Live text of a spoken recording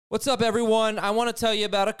What's up, everyone? I want to tell you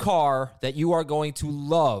about a car that you are going to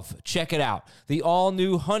love. Check it out. The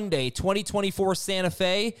all-new Hyundai 2024 Santa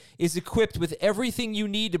Fe is equipped with everything you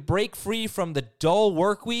need to break free from the dull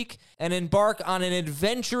work week and embark on an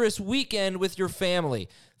adventurous weekend with your family.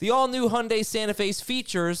 The all-new Hyundai Santa Fe's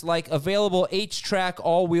features like available H-Track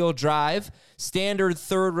all-wheel drive, standard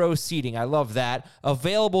third-row seating, I love that,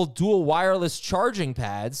 available dual wireless charging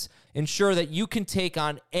pads, ensure that you can take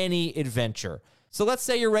on any adventure. So let's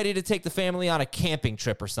say you're ready to take the family on a camping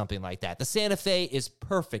trip or something like that. The Santa Fe is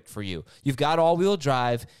perfect for you. You've got all-wheel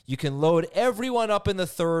drive. You can load everyone up in the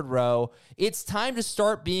third row. It's time to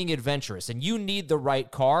start being adventurous, and you need the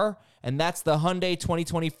right car, and that's the Hyundai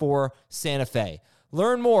 2024 Santa Fe.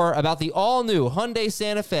 Learn more about the all-new Hyundai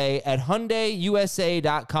Santa Fe at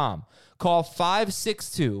HyundaiUSA.com. Call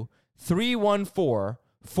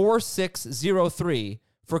 562-314-4603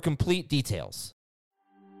 for complete details.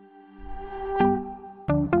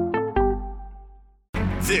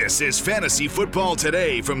 This is Fantasy Football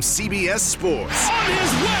Today from CBS Sports. On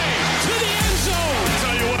his way to the end zone. I'll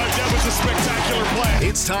tell you what, that was a spectacular play.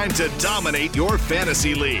 It's time to dominate your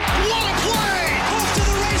fantasy league. What a play! Off to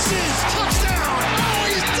the races. Touchdown. Oh,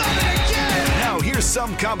 he's done it again. Now here's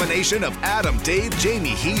some combination of Adam, Dave, Jamie,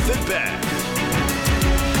 Heath, and Ben.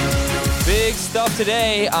 Big stuff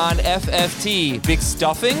today on FFT. Big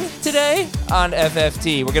stuffing today on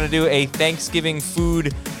FFT. We're going to do a Thanksgiving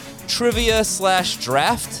food trivia /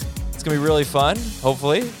 draft. It's going to be really fun,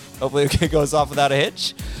 hopefully. Hopefully it goes off without a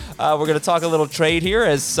hitch. We're going to talk a little trade here,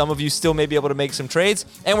 as some of you still may be able to make some trades.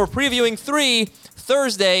 And we're previewing 3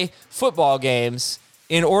 Thursday football games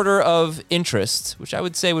in order of interest, which I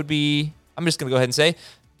would say would be, I'm just going to go ahead and say,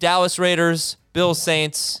 Dallas Raiders, Bills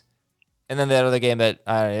Saints, and then that other game that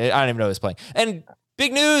I don't even know who's playing. And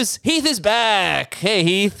big news, Heath is back. Hey,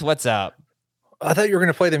 Heath, what's up? I thought you were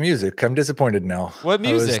going to play the music. I'm disappointed now. What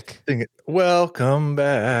music? Welcome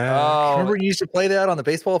back. Oh. Remember you used to play that on the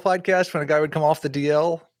baseball podcast when a guy would come off the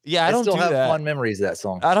DL? Yeah, I don't still do have that. fond memories of that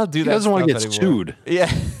song. I don't do He that. doesn't want to get anymore. sued.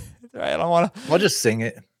 Yeah. I don't want to. I'll just sing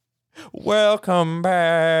it. Welcome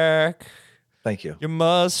back. Thank you. Your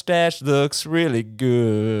mustache looks really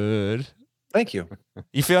good. Thank you.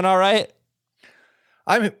 You feeling all right?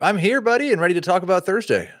 I'm here, buddy, and ready to talk about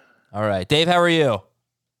Thursday. All right. Dave, how are you?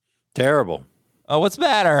 Terrible. Oh, what's the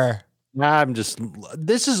matter?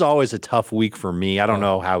 This is always a tough week for me. I don't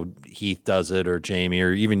know how Heath does it or Jamie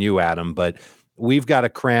or even you, Adam, but we've got to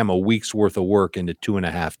cram a week's worth of work into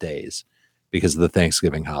 2.5 days because of the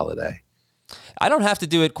Thanksgiving holiday. I don't have to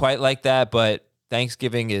do it quite like that, but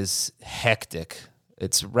Thanksgiving is hectic.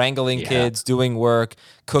 It's wrangling kids, doing work,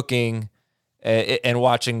 cooking, and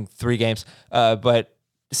watching 3 games. But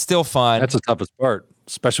still fun. That's the toughest part,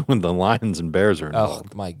 especially when the Lions and Bears are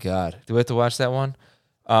involved. Oh, my God. Do we have to watch that one?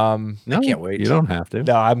 No, I can't wait. You don't have to.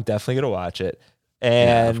 No, I'm definitely going to watch it.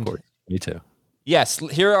 Yeah, And of course. Me too. yes,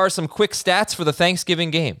 here are some quick stats for the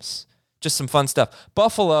Thanksgiving games. Just some fun stuff.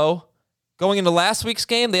 Buffalo, going into last week's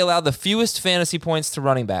game, they allowed the fewest fantasy points to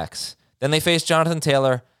running backs. Then they faced Jonathan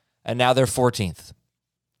Taylor, and now they're 14th.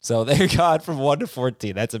 So they got from 1 to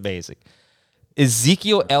 14. That's amazing.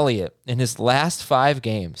 Ezekiel Elliott, in his last 5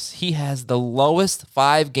 games, he has the lowest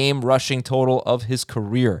 5-game rushing total of his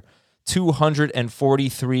career.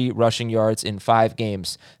 243 rushing yards in 5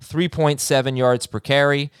 games, 3.7 yards per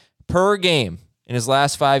carry per game. In his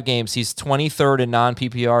last 5 games, he's 23rd in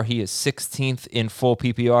non-PPR. He is 16th in full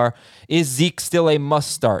PPR. Is Zeke still a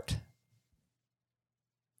must start?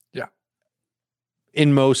 Yeah.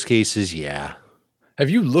 In most cases, yeah. Have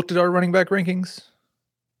you looked at our running back rankings?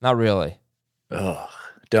 Not really. Ugh,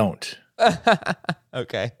 don't.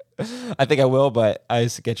 Okay. I think I will, but I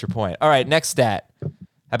just get your point. All right, next stat.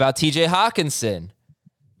 How about TJ Hawkinson?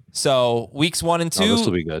 So weeks 1 and 2, This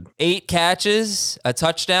will be good. 8 catches, a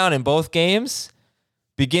touchdown in both games.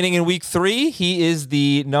 Beginning in week 3, he is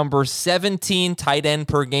the number 17 tight end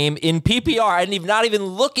per game in PPR. I didn't not even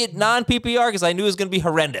look at non-PPR because I knew it was going to be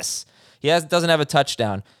horrendous. He doesn't have a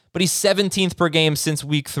touchdown, but he's 17th per game since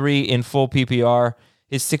week 3 in full PPR.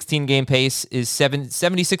 His 16-game pace is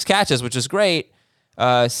 76 catches, which is great.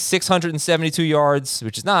 672 yards,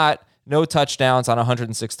 which is not. No touchdowns on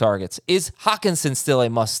 106 targets. Is Hawkinson still a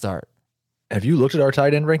must start? Have you looked at our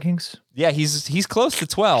tight end rankings? Yeah, he's close to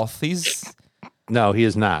 12th. No, he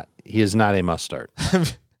is not. He is not a must start.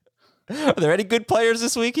 Are there any good players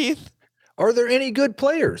this week, Heath? Are there any good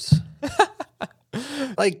players?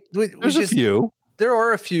 Like There's a few. There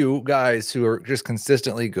are a few guys who are just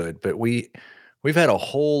consistently good, but we've had a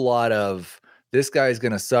whole lot of this guy's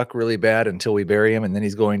going to suck really bad until we bury him, and then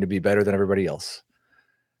he's going to be better than everybody else.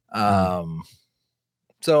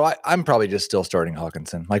 So I'm probably just still starting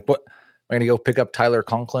Hawkinson. Like, what I going to go pick up Tyler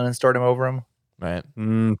Conklin and start him over him? Right.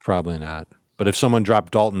 Probably not. But if someone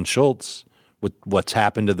dropped Dalton Schultz with what's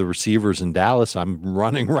happened to the receivers in Dallas, I'm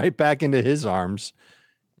running right back into his arms.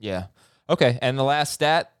 Yeah. Okay. And the last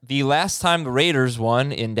stat, the last time the Raiders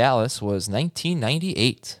won in Dallas was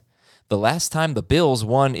 1998. The last time the Bills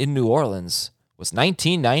won in New Orleans was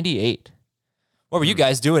 1998. What were you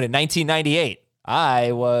guys doing in 1998?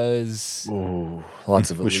 I was Lots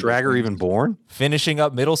of Was illegal Schrager things. even born? finishing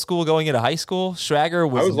up middle school, going into high school. Schrager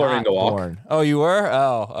was, I was learning not to walk. born. Oh, you were?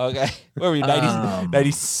 Oh, okay. What were you,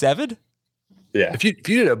 97? Yeah. If you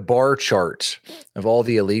did a bar chart of all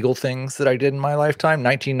the illegal things that I did in my lifetime,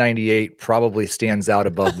 1998 probably stands out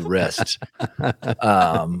above the rest.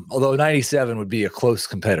 Although 97 would be a close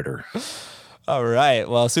competitor. All right.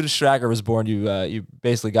 Well, as soon as Schrager was born, you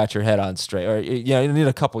basically got your head on straight. Or you need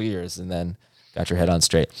a couple years and then got your head on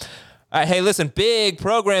straight. All right. Hey, listen, big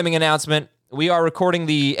programming announcement. We are recording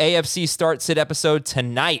the AFC Start Sit episode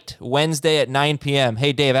tonight, Wednesday at 9 p.m.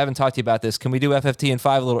 Hey, Dave, I haven't talked to you about this. Can we do FFT in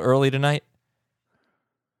 5 a little early tonight?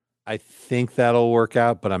 I think that'll work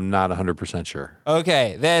out, but I'm not 100% sure.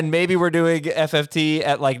 Okay, then maybe we're doing FFT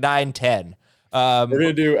at like 9:10. We're going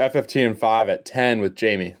to do FFT in 5 at 10 with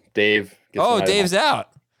Jamie. Dave. gets the night Dave's off. out.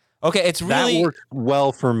 Okay, it's really That worked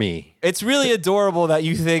well for me. it's really adorable that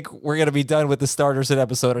you think we're gonna be done with the Starter Sit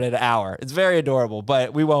episode in an hour. It's very adorable,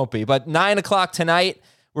 but we won't be. But 9:00 tonight,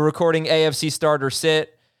 we're recording AFC Starter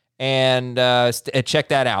Sit, and check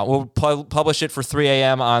that out. We'll publish it for 3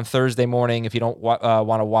 a.m. on Thursday morning if you don't want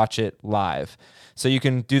to watch it live. So you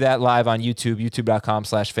can do that live on YouTube,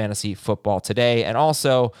 youtube.com/fantasyfootballtoday. And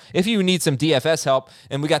also, if you need some DFS help,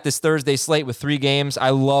 and we got this Thursday slate with 3 games,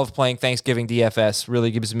 I love playing Thanksgiving DFS.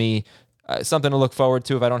 Really gives me something to look forward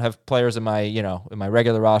to if I don't have players in my, in my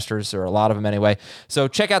regular rosters, or a lot of them anyway. So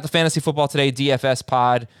check out the Fantasy Football Today DFS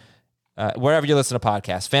pod, wherever you listen to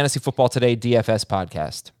podcasts. Fantasy Football Today DFS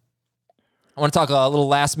podcast. I want to talk a little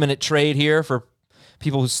last-minute trade here for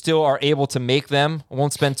people who still are able to make them. I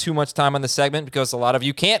won't spend too much time on the segment because a lot of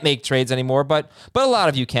you can't make trades anymore, but a lot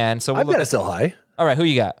of you can. So I've got to sell high. All right, who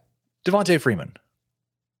you got? Devontae Freeman.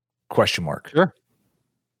 Question mark. Sure.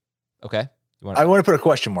 Okay. I want to put a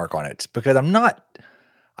question mark on it because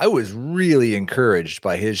I was really encouraged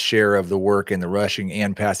by his share of the work in the rushing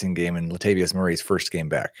and passing game in Latavius Murray's first game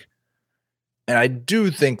back. And I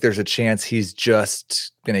do think there's a chance he's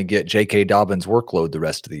just going to get J.K. Dobbins' workload the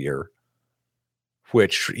rest of the year,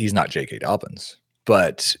 which he's not J.K. Dobbins,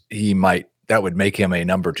 but that would make him a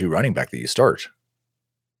number 2 running back that you start.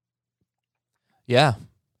 Yeah.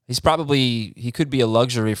 He could be a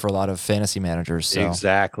luxury for a lot of fantasy managers. So.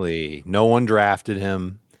 Exactly. No one drafted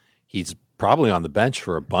him. He's probably on the bench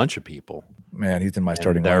for a bunch of people. Man, he's in my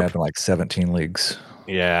starting lineup in like 17 leagues.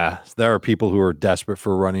 Yeah, there are people who are desperate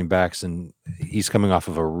for running backs, and he's coming off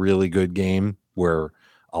of a really good game where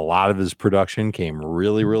a lot of his production came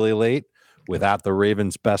really, really late without the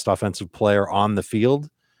Ravens' best offensive player on the field.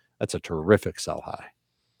 That's a terrific sell high.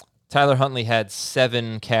 Tyler Huntley had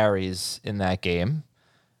 7 carries in that game.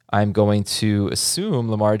 I'm going to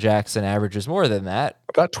assume Lamar Jackson averages more than that.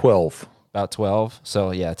 About 12. About 12.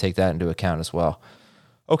 So, yeah, take that into account as well.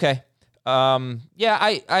 Okay.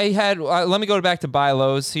 I had, let me go back to buy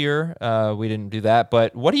lows here. We didn't do that,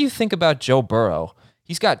 but what do you think about Joe Burrow?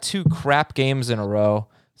 He's got 2 crap games in a row,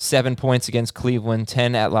 7 points against Cleveland,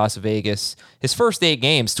 10 at Las Vegas. His first 8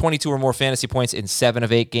 games, 22 or more fantasy points in 7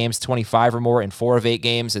 of 8 games, 25 or more in 4 of 8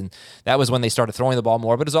 games. And that was when they started throwing the ball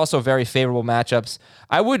more, but it's also very favorable matchups.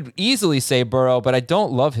 I would easily say Burrow, but I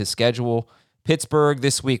don't love his schedule. Pittsburgh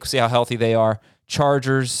this week, see how healthy they are.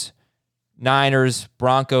 Chargers, Niners,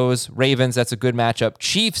 Broncos, Ravens, that's a good matchup.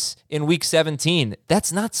 Chiefs in week 17,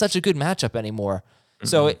 that's not such a good matchup anymore. Mm-hmm.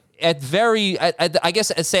 So I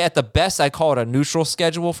guess I'd say at the best, I call it a neutral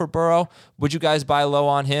schedule for Burrow. Would you guys buy low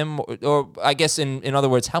on him? Or I guess in other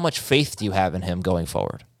words, how much faith do you have in him going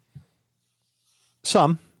forward?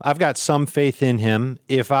 I've got some faith in him.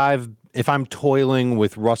 If I'm toiling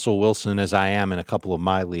with Russell Wilson as I am in a couple of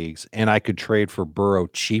my leagues and I could trade for Burrow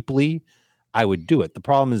cheaply, I would do it. The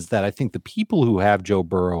problem is that I think the people who have Joe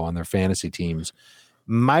Burrow on their fantasy teams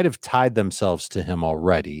might have tied themselves to him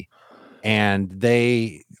already, and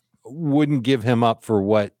they wouldn't give him up for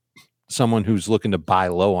what someone who's looking to buy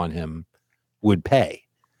low on him would pay.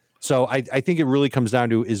 So I think it really comes down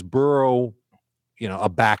to, is Burrow, a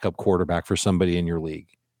backup quarterback for somebody in your league?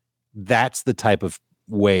 That's the type of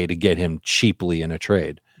way to get him cheaply in a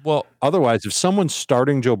trade. Well, otherwise, if someone's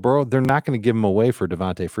starting Joe Burrow, they're not going to give him away for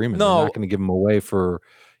Devontae Freeman. No. They're not going to give him away for,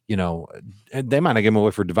 they might not give him away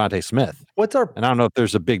for Devontae Smith. And I don't know if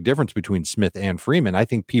there's a big difference between Smith and Freeman. I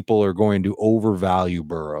think people are going to overvalue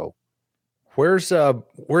Burrow Where's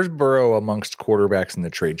Burrow amongst quarterbacks in the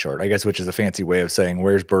trade chart? I guess, which is a fancy way of saying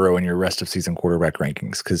where's Burrow in your rest of season quarterback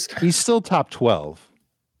rankings? Because He's still top 12.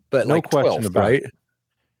 but No like question 12th, about right?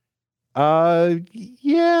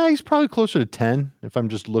 Yeah, he's probably closer to 10. If I'm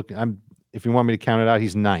just looking, if you want me to count it out,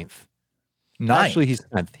 he's 9th. Actually, he's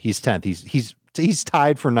 10th. He's 10th. He's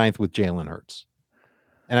tied for 9th with Jalen Hurts.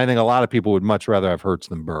 And I think a lot of people would much rather have Hurts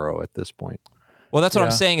than Burrow at this point. Well, that's what I'm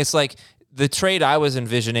Yeah. saying. It's like the trade I was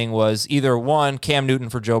envisioning was either one, Cam Newton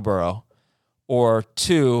for Joe Burrow, or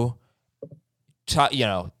two,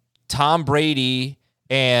 Tom Brady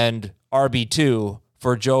and RB2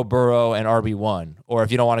 for Joe Burrow and RB1. Or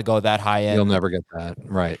if you don't want to go that high end, You'll never get that.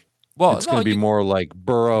 Right. well, It's going to be more like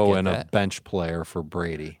Burrow get and a that. bench player for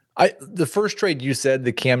Brady. The first trade you said,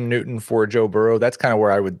 the Cam Newton for Joe Burrow, that's kind of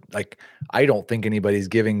where I would like. I don't think anybody's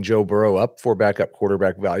giving Joe Burrow up for backup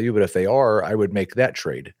quarterback value, but if they are, I would make that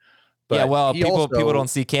trade. But yeah, well, he people also- don't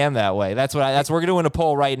see Cam that way. That's we're doing a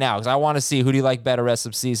poll right now because I want to see who do you like better rest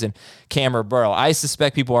of season, Cam or Burrow. I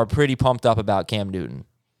suspect people are pretty pumped up about Cam Newton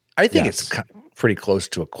I think Yes. it's pretty close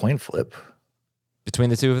to a coin flip. between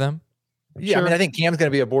the two of them. Yeah, I mean, I think Cam's going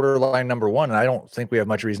to be a borderline number one, and I don't think we have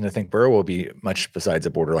much reason to think Burrow will be much besides a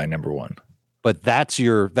borderline number one. But that's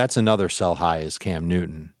another sell high is Cam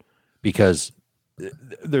Newton, because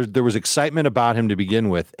there was excitement about him to begin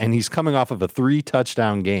with, and he's coming off of a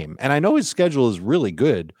 3-touchdown game. And I know his schedule is really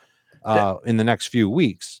good in the next few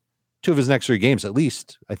weeks. 2 of his next 3 games, at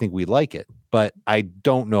least, I think we like it. But I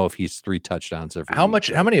don't know if he's 3 touchdowns every How week.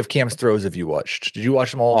 many of Cam's throws have you watched? Did you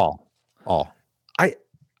watch them all? All.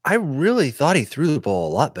 I really thought he threw the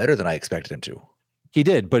ball a lot better than I expected him to. He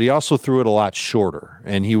did, but he also threw it a lot shorter.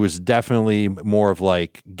 And he was definitely more of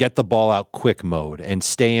like get the ball out quick mode and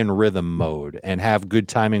stay in rhythm mode and have good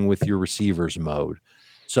timing with your receivers mode.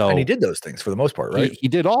 So And he did those things for the most part, right? He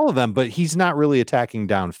did all of them, but he's not really attacking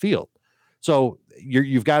downfield. So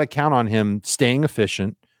you've got to count on him staying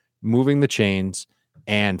efficient, moving the chains,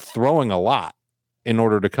 and throwing a lot in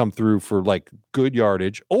order to come through for like good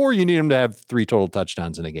yardage, or you need him to have 3 total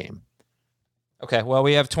touchdowns in a game. Okay, well,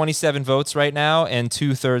 we have 27 votes right now, and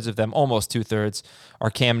 2/3 of them, almost 2/3,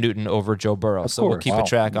 are Cam Newton over Joe Burrow. So we'll course. keep a Wow.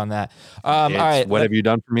 track on that. All right, What have you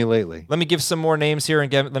done for me lately? let me give some more names here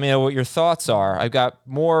and let me know what your thoughts are. I've got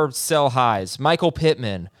more sell highs. Michael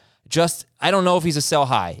Pittman. I don't know if he's a sell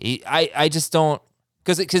high. I just don't,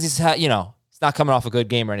 because he's he's not coming off a good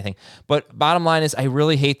game or anything. But bottom line is, I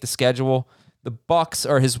really hate the schedule. The Bucks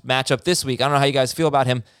are his matchup this week. I don't know how you guys feel about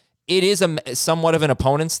him. It is somewhat of an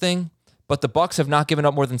opponent's thing, but the Bucks have not given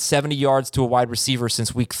up more than 70 yards to a wide receiver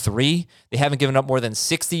since week 3. They haven't given up more than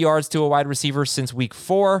 60 yards to a wide receiver since week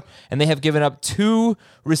 4, and they have given up 2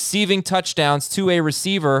 receiving touchdowns to a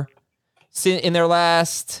receiver in their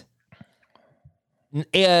last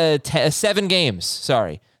 7 games.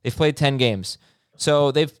 Sorry, they've played 10 games,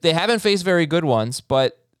 so they haven't faced very good ones,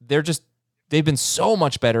 but they've been so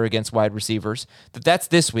much better against wide receivers that's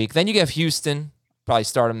this week. Then you have Houston, probably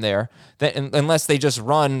start them there. Then, unless they just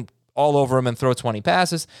run all over them and throw 20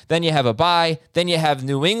 passes. Then you have a bye. Then you have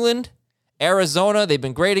New England, Arizona. They've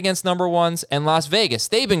been great against number ones, and Las Vegas.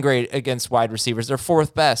 They've been great against wide receivers. They're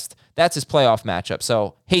 4th best. That's his playoff matchup.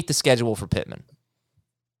 So hate the schedule for Pittman.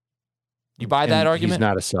 You buy that And argument? He's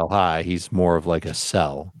not a sell high. He's more of like a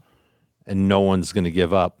sell. And no one's going to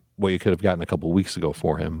give up what you could have gotten a couple of weeks ago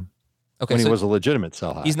for him Okay, when he so was a legitimate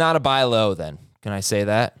sell high. he's not a buy low then. Can I say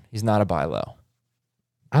that? He's not a buy low.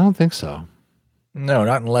 I don't think so. No,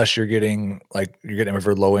 not unless you're getting him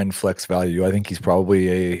for low end flex value. I think he's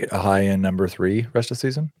probably a high end number 3 rest of the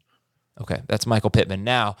season. Okay, that's Michael Pittman.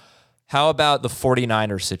 Now, how about the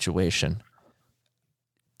 49ers situation?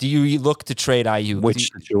 Do you look to trade IU? Which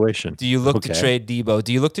situation? Do you look to trade Debo?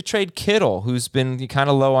 Do you look to trade Kittle, who's been kind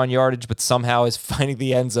of low on yardage, but somehow is finding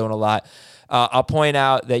the end zone a lot? I'll point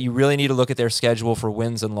out that you really need to look at their schedule for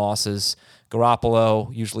wins and losses.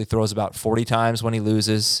 Garoppolo usually throws about 40 times when he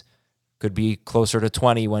loses. Could be closer to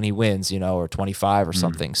 20 when he wins, or 25 or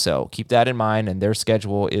something. So keep that in mind. And their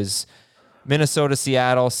schedule is Minnesota,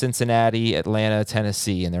 Seattle, Cincinnati, Atlanta,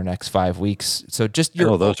 Tennessee in their next 5 weeks. So just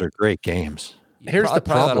those are great games. Here's the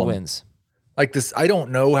probably a lot of problem. wins. Like this, I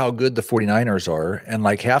don't know how good the 49ers are. And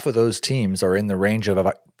like half of those teams are in the range of,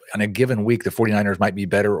 on a given week, the 49ers might be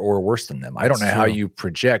better or worse than them. I don't know how you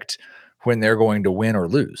project when they're going to win or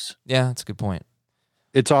lose. Yeah, that's a good point.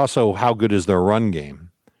 It's also how good is their run game,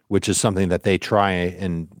 which is something that they try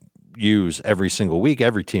and use every single week.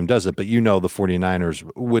 Every team does it, but the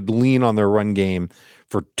 49ers would lean on their run game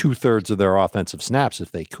for 2/3 of their offensive snaps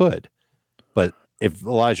if they could. But if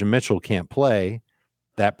Elijah Mitchell can't play,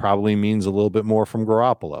 that probably means a little bit more from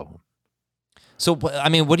Garoppolo. So, I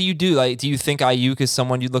mean, what do you do? Like, do you think Ayuk is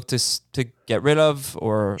someone you'd look to get rid of,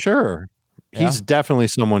 or Sure. Yeah. He's definitely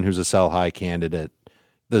someone who's a sell high candidate.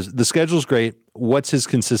 The schedule's great. What's his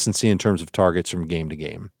consistency in terms of targets from game to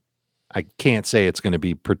game? I can't say it's going to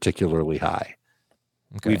be particularly high.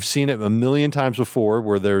 Okay. We've seen it a million times before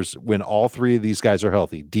where when all three of these guys are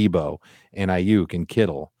healthy, Debo and Ayuk and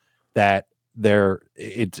Kittle, that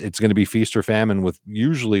it's going to be feast or famine with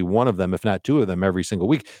usually one of them, if not two of them, every single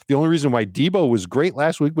week. The only reason why Debo was great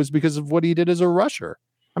last week was because of what he did as a rusher.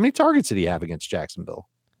 How many targets did he have against Jacksonville?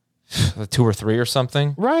 2 or 3 or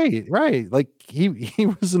something. Right. Like he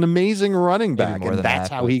was an amazing running Maybe back, more and than that's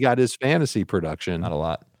that, how but he got his fantasy production. Not a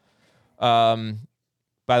lot.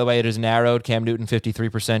 By the way, it is narrowed. Cam Newton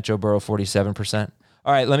 53%, Joe Burrow 47%.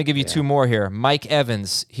 All right, let me give you 2 more here. Mike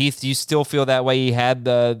Evans. Heath, do you still feel that way? He had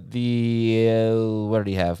the what did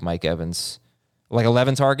he have, Mike Evans? Like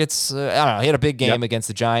 11 targets? I don't know. He had a big game against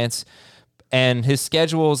the Giants. And his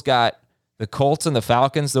schedule's got the Colts and the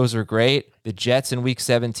Falcons. Those are great. The Jets in week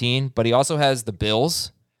 17. But he also has the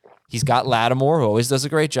Bills. He's got Lattimore, who always does a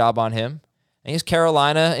great job on him. And he has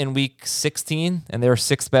Carolina in week 16, and they're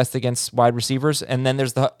 6th best against wide receivers. And then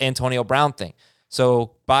there's the Antonio Brown thing.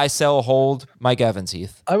 So buy, sell, hold Mike Evans,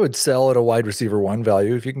 Heath. I would sell at a wide receiver 1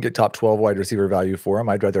 value. If you can get top 12 wide receiver value for him,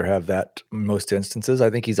 I'd rather have that in most instances. I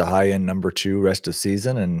think he's a high-end number 2 rest of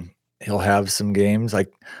season, and he'll have some games.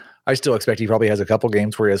 Like, I still expect he probably has a couple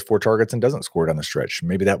games where he has 4 targets and doesn't score down the stretch.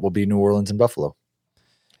 Maybe that will be New Orleans and Buffalo.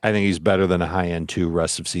 I think he's better than a high-end 2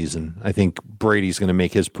 rest of season. I think Brady's going to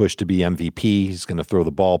make his push to be MVP. He's going to throw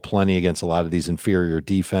the ball plenty against a lot of these inferior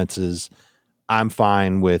defenses. I'm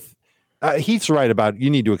fine with Heath's right about you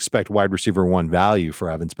need to expect wide receiver 1 value for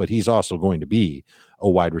Evans, but he's also going to be a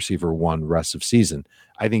wide receiver 1 rest of season.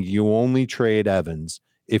 I think you only trade Evans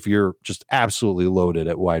if you're just absolutely loaded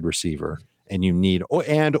at wide receiver and you need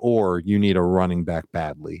or you need a running back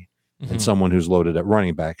badly. Mm-hmm. And someone who's loaded at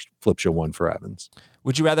running back flips you 1 for Evans.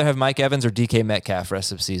 Would you rather have Mike Evans or DK Metcalf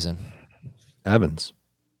rest of season? Evans.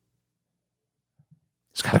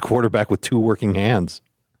 He's got a quarterback with 2 working hands.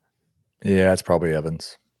 Yeah, it's probably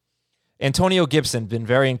Evans. Antonio Gibson been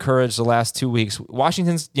very encouraged the last 2 weeks.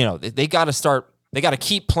 Washington's, they got to start. They got to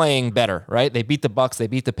keep playing better, right? They beat the Bucs, they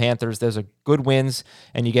beat the Panthers. Those are good wins,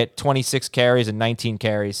 and you get 26 carries and 19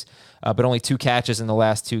 carries, but only 2 catches in the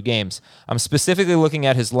last 2 games. I'm specifically looking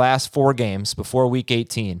at his last 4 games before Week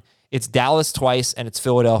 18. It's Dallas twice, and it's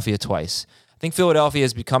Philadelphia twice. I think Philadelphia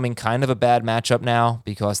is becoming kind of a bad matchup now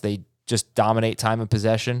because they just dominate time of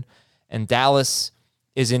possession, and Dallas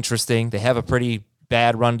is interesting. They have a pretty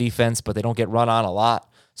bad run defense, but they don't get run on a lot.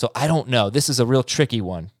 So I don't know. This is a real tricky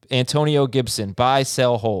one. Antonio Gibson, buy,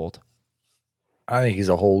 sell, hold. I think he's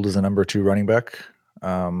a hold as a number 2 running back.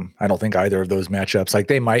 I don't think either of those matchups, like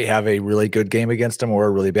they might have a really good game against him or a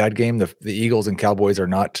really bad game. The Eagles and Cowboys are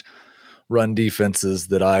not run defenses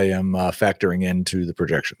that I am factoring into the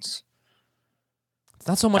projections. It's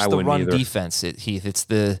not so much the run defense, Heath. It's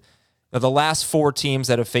the last 4 teams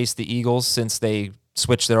that have faced the Eagles since they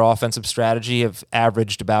switched their offensive strategy have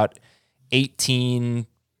averaged about 18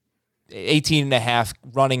 and a half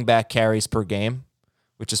running back carries per game,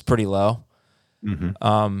 which is pretty low.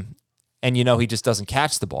 Mm-hmm. And he just doesn't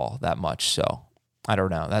catch the ball that much. So I don't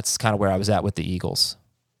know. That's kind of where I was at with the Eagles.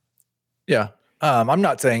 Yeah. I'm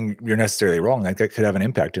not saying you're necessarily wrong. Like that could have an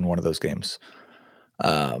impact in one of those games.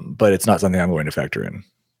 But it's not something I'm going to factor in.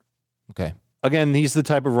 Okay. Again, he's the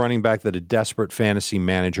type of running back that a desperate fantasy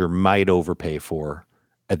manager might overpay for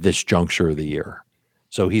at this juncture of the year.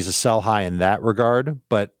 So he's a sell high in that regard,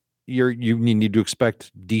 but you need to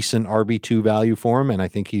expect decent RB2 value for him, and I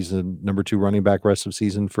think he's a number 2 running back rest of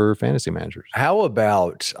season for fantasy managers. How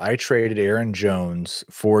about I traded Aaron Jones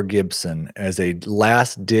for Gibson as a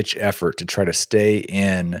last-ditch effort to try to stay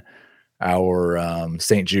in our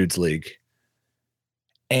St. Jude's League,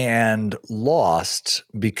 and lost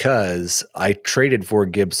because I traded for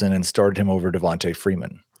Gibson and started him over Devontae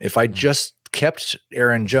Freeman. If I just kept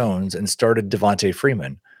Aaron Jones and started Devontae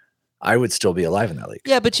Freeman, I would still be alive in that league.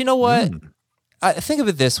 Yeah, but you know what? I think of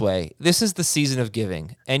it this way. This is the season of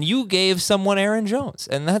giving, and you gave someone Aaron Jones,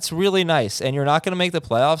 and that's really nice, and you're not going to make the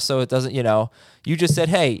playoffs, so it doesn't, you just said,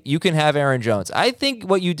 hey, you can have Aaron Jones. I think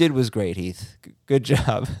what you did was great, Heath. Good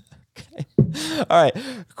job. Okay. All right.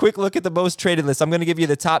 Quick look at the most traded list. I'm going to give you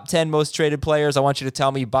the top 10 most traded players. I want you to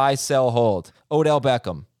tell me buy, sell, hold. Odell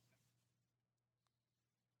Beckham.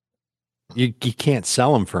 You can't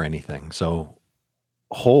sell him for anything, so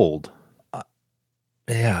hold.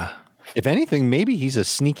 Yeah. If anything, maybe he's a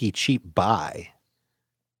sneaky cheap buy.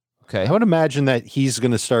 Okay. I would imagine that he's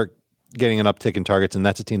going to start getting an uptick in targets, and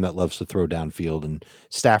that's a team that loves to throw downfield, and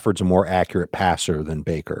Stafford's a more accurate passer than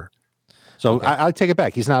Baker. So Okay. I take it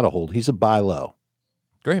back. He's not a hold. He's a buy low.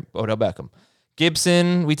 Great. Odell Beckham.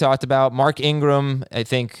 Gibson, we talked about. Mark Ingram, I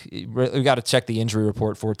think we got to check the injury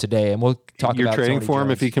report for today, and we'll talk You're about trading Tony for him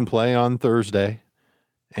Jones. if he can play on Thursday.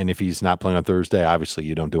 And if he's not playing on Thursday, obviously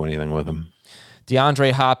you don't do anything with him.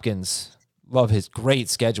 DeAndre Hopkins, love his great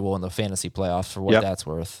schedule in the fantasy playoffs for what Yep. that's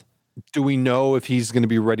worth. Do we know if he's going to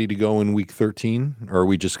be ready to go in week 13? Or are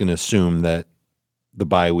we just going to assume that the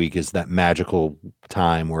bye week is that magical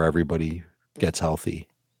time where everybody gets healthy?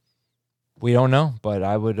 We don't know, but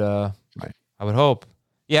I would Right. I would hope.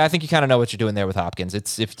 Yeah, I think you kind of know what you're doing there with Hopkins.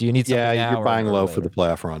 It's if do you need something Yeah, now you're or buying low later. for the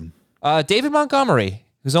playoff run. David Montgomery,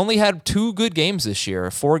 who's only had 2 good games this year,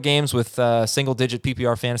 4 games with single-digit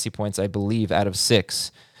PPR fantasy points, I believe, out of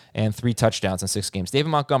 6, and 3 touchdowns in 6 games. David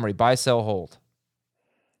Montgomery, buy, sell, hold.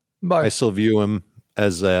 I still view him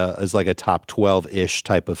as like a top 12-ish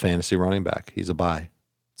type of fantasy running back. He's a buy.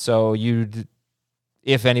 So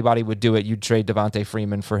if anybody would do it, you'd trade Devontae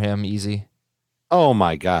Freeman for him, easy. Oh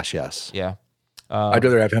my gosh, yes. Yeah. I'd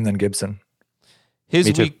rather have him than Gibson. His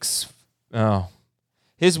Me too. weeks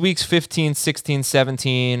 15, 16,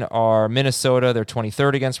 17 are Minnesota. They're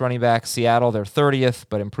 23rd against running back. Seattle, they're 30th,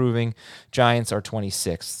 but improving. Giants are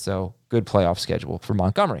 26th. So good playoff schedule for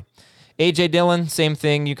Montgomery. A.J. Dillon, same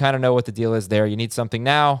thing. You kind of know what the deal is there. You need something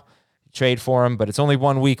now, trade for him, but it's only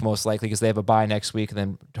 1 week most likely because they have a bye next week, and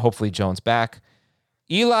then hopefully Jones back.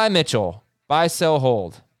 Eli Mitchell, buy, sell,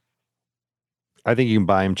 hold. I think you can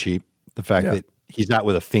buy him cheap. The fact that he's not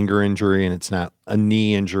with a finger injury and it's not a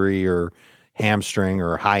knee injury or hamstring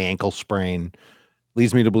or high ankle sprain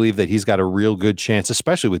leads me to believe that he's got a real good chance,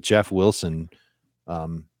 especially with Jeff Wilson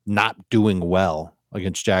not doing well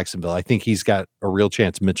against Jacksonville. I think he's got a real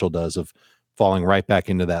chance, Mitchell does, of falling right back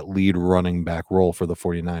into that lead running back role for the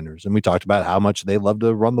 49ers. And we talked about how much they love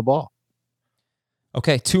to run the ball.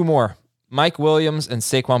 Okay, 2 more. Mike Williams and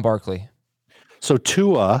Saquon Barkley. So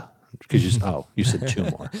Tua, because you said 2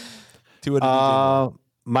 more.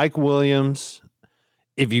 Mike Williams,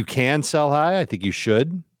 if you can sell high, I think you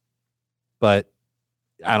should. But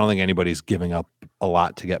I don't think anybody's giving up a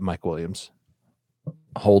lot to get Mike Williams.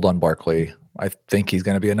 Hold on Barkley. I think he's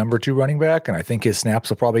going to be a number 2 running back, and I think his snaps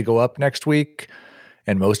will probably go up next week,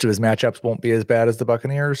 and most of his matchups won't be as bad as the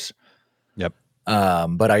Buccaneers. Yep.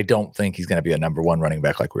 But I don't think he's going to be a number 1 running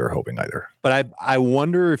back like we were hoping either. But I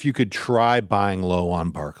wonder if you could try buying low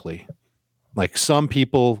on Barkley. Like some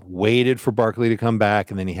people waited for Barkley to come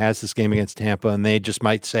back, and then he has this game against Tampa, and they just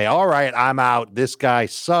might say, all right, I'm out. This guy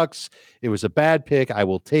sucks. It was a bad pick. I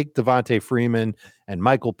will take Devontae Freeman and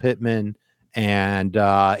Michael Pittman and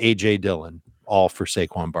A.J. Dillon, all for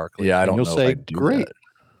Saquon Barkley. Yeah, I And don't you'll know say, if I'd do great. that.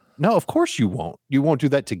 No, of course you won't. You won't do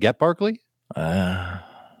that to get Barkley? I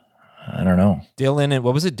don't know. Dylan and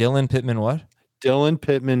what was it? Dylan Pittman what? Dillon,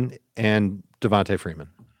 Pittman, and Devontae Freeman.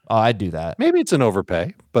 Oh, I'd do that. Maybe it's an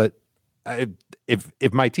overpay, but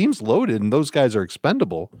if my team's loaded and those guys are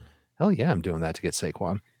expendable, hell yeah, I'm doing that to get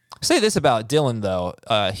Saquon. Say this about Dylan though,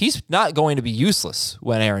 he's not going to be useless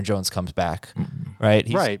when Aaron Jones comes back, right?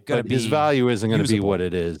 He's Right, gonna but be his value isn't going to be usable. what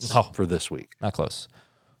it is No. for this week. Not close.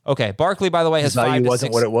 Okay, Barkley, by the way, has His value 5 to wasn't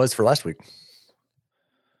 6. what it was for last week.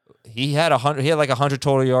 He had 100. He had like 100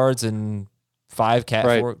 total yards and 4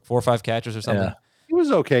 or 5 catches or something. Yeah. He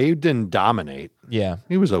was okay. He didn't dominate. Yeah.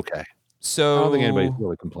 He was okay. So I don't think anybody's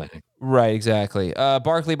really complaining. Right, exactly.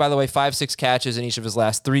 Barkley, by the way, 5-6 catches in each of his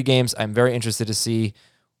last 3 games. I'm very interested to see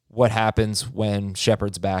what happens when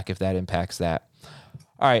Shepard's back, if that impacts that.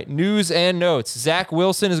 All right, news and notes. Zach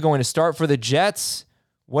Wilson is going to start for the Jets.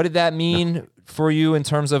 What did that mean for you in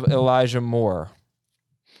terms of Elijah Moore?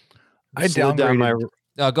 I Slid down downgraded.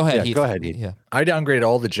 Go ahead, Yeah, Heath. go ahead, Heath. Yeah. I downgraded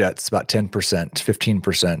all the Jets about 10%,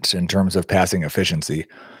 15% in terms of passing efficiency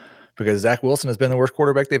because Zach Wilson has been the worst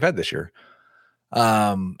quarterback they've had this year.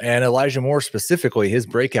 And Elijah Moore specifically, his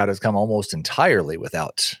breakout has come almost entirely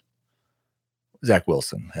without Zach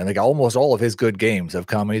Wilson. And like almost all of his good games have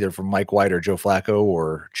come either from Mike White or Joe Flacco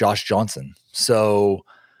or Josh Johnson. So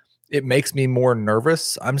it makes me more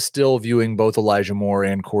nervous. I'm still viewing both Elijah Moore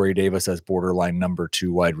and Corey Davis as borderline number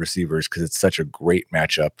 2 wide receivers because it's such a great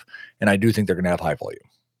matchup. And I do think they're going to have high volume.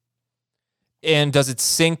 And does it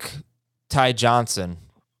sink Ty Johnson?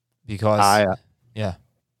 Because yeah.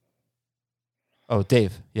 Oh,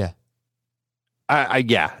 Dave. Yeah.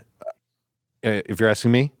 Yeah. If you're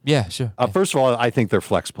asking me, Yeah, sure. first of all, I think they're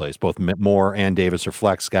flex plays. Both Moore and Davis are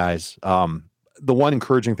flex guys. The one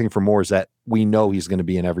encouraging thing for Moore is that we know he's going to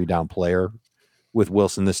be an every down player with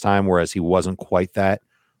Wilson this time, whereas he wasn't quite that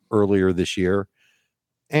earlier this year.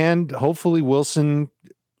 And hopefully Wilson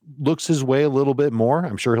looks his way a little bit more.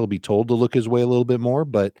 I'm sure he'll be told to look his way a little bit more,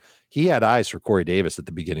 but he had eyes for Corey Davis at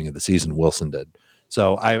the beginning of the season. Wilson did.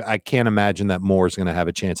 So I can't imagine that Moore is going to have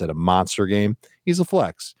a chance at a monster game. He's a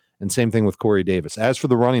flex. And same thing with Corey Davis. As for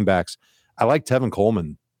the running backs, I like Tevin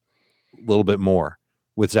Coleman a little bit more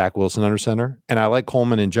with Zach Wilson under center. And I like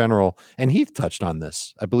Coleman in general. And Heath touched on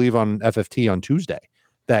this, I believe, on FFT on Tuesday,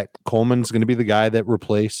 that Coleman's going to be the guy that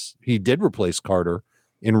he did replace Carter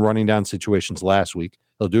in running down situations last week.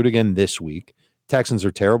 He'll do it again this week. Texans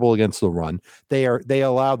are terrible against the run. They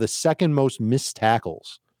allow the second most missed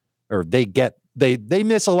tackles, or they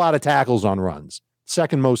miss a lot of tackles on runs,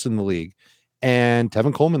 second most in the league. And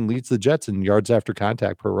Tevin Coleman leads the Jets in yards after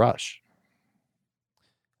contact per rush.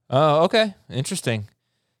 Oh, okay. Interesting.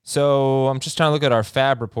 So I'm just trying to look at our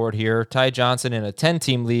Fab report here. Ty Johnson in a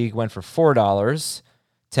 10-team league went for $4.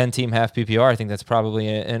 10-team half PPR. I think that's probably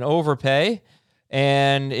an overpay.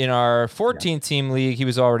 And in our 14-team league, he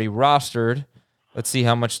was already rostered. Let's see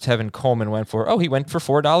how much Tevin Coleman went for. Oh, he went for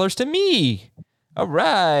 $4 to me. All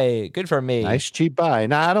right. Good for me. Nice cheap buy.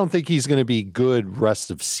 Now, I don't think he's going to be good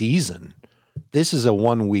rest of season. This is a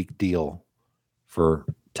 1-week deal for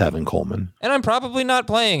Tevin Coleman. And I'm probably not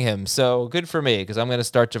playing him, so good for me, because I'm going to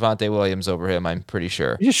start Javonte Williams over him, I'm pretty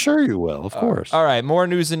sure. Yeah, sure you will, of course. All right, more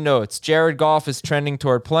news and notes. Jared Goff is trending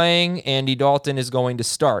toward playing. Andy Dalton is going to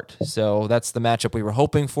start. So that's the matchup we were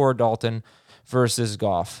hoping for, Dalton versus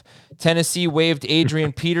Goff. Tennessee waived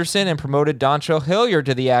Adrian Peterson and promoted Dontrell Hilliard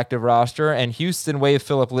to the active roster, and Houston waived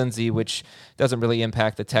Phillip Lindsay, which doesn't really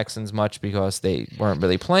impact the Texans much because they weren't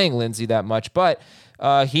really playing Lindsay that much. But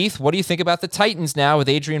Heath, what do you think about the Titans now with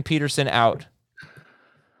Adrian Peterson out?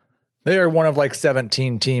 They are one of like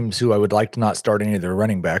 17 teams who I would like to not start any of their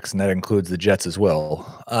running backs, and that includes the Jets as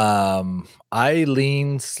well. I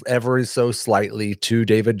lean ever so slightly to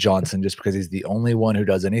David Johnson just because he's the only one who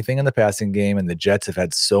does anything in the passing game, and the Jets have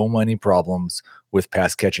had so many problems with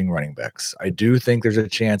pass-catching running backs. I do think there's a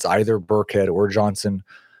chance either Burkhead or Johnson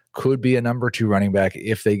could be a number 2 running back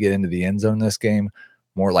if they get into the end zone this game.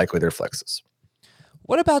 More likely they're flexes.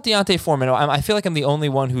 What about Deontay Foreman? I feel like I'm the only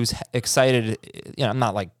one who's excited. I'm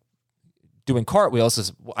not like doing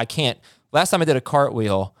cartwheels. I can't. Last time I did a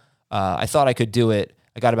cartwheel, I thought I could do it.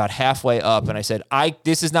 I got about halfway up and I said,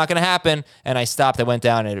 this is not going to happen. And I stopped. I went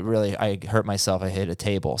down and I hurt myself. I hit a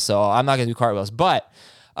table. So I'm not going to do cartwheels. But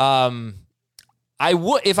I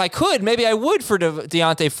would, if I could, maybe I would for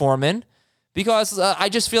Deontay Foreman because I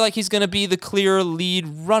just feel like he's going to be the clear lead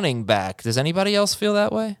running back. Does anybody else feel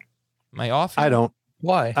that way? Am I off? I don't.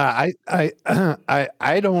 Why?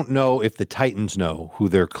 I don't know if the Titans know who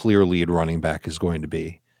their clear lead running back is going to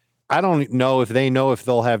be. I don't know if they know if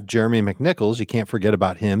they'll have Jeremy McNichols. You can't forget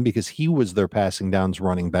about him because he was their passing downs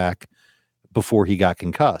running back before he got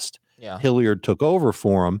concussed. Yeah. Hilliard took over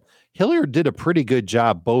for him. Hilliard did a pretty good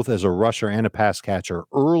job both as a rusher and a pass catcher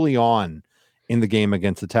early on in the game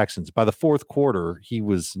against the Texans. By the fourth quarter, he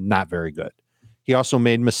was not very good. He also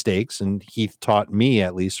made mistakes, and Heath taught me,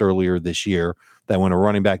 at least earlier this year, that when a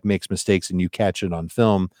running back makes mistakes and you catch it on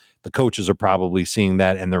film, the coaches are probably seeing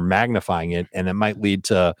that and they're magnifying it, and it might lead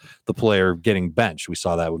to the player getting benched. We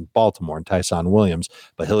saw that with Baltimore and Tyson Williams,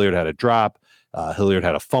 but Hilliard had a drop. Hilliard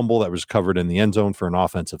had a fumble that was covered in the end zone for an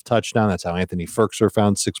offensive touchdown. That's how Anthony Firkser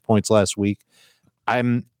found 6 points last week.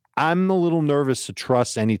 I'm a little nervous to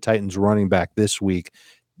trust any Titans running back this week.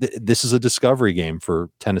 This is a discovery game for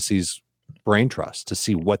Tennessee's brain trust to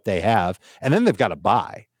see what they have, and then they've got to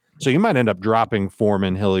bye. So you might end up dropping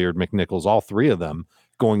Foreman, Hilliard, McNichols, all three of them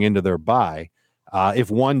going into their bye.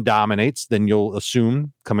 If one dominates, then you'll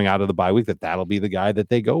assume coming out of the bye week that that'll be the guy that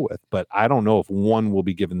they go with. But I don't know if one will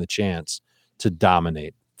be given the chance to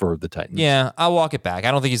dominate for the Titans. Yeah, I'll walk it back.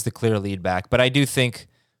 I don't think he's the clear lead back, but I do think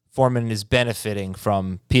Foreman is benefiting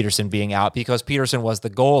from Peterson being out because Peterson was the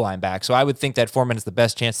goal line back. So I would think that Foreman is the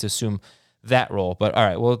best chance to assume that role. But all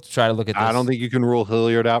right, we'll try to look at this. I don't think you can rule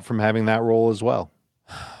Hilliard out from having that role as well.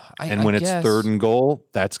 When it's third and goal,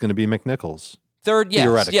 that's going to be McNichols. Third,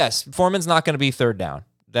 yes. Foreman's not going to be third down.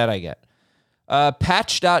 That I get.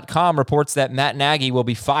 Patch.com reports that Matt Nagy will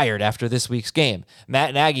be fired after this week's game.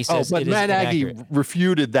 Matt Nagy says but Matt Nagy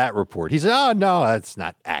refuted that report. He said, oh, no, that's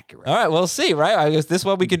not accurate. All right, we'll see, right? I guess this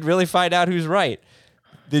one we could really find out who's right.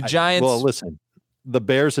 The Giants... Well, listen, the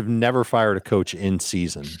Bears have never fired a coach in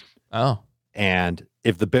season. Oh. And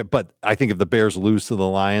but I think if the Bears lose to the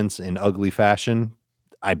Lions in ugly fashion,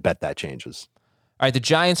 I bet that changes. All right, the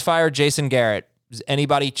Giants fired Jason Garrett. Is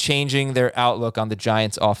anybody changing their outlook on the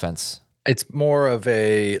Giants offense? It's more of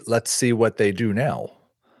a let's see what they do now.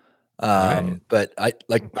 Right. But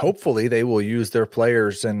hopefully they will use their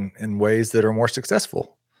players in ways that are more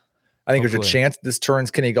successful. I think there's a chance this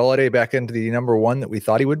turns Kenny Golladay back into the number one that we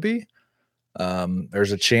thought he would be.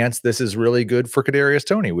 There's a chance this is really good for Kadarius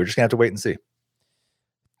Toney. We're just gonna have to wait and see.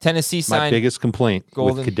 Tennessee My signed biggest complaint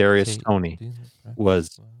Golden with Kadarius Tate. Toney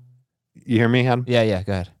was, you hear me, Adam? Yeah,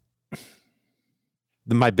 go ahead.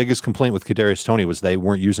 My biggest complaint with Kadarius Toney was they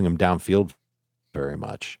weren't using him downfield very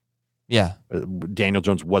much. Yeah. Daniel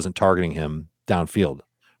Jones wasn't targeting him downfield.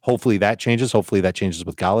 Hopefully that changes. Hopefully that changes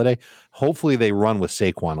with Golladay. Hopefully they run with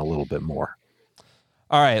Saquon a little bit more.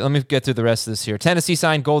 All right, let me get through the rest of this here. Tennessee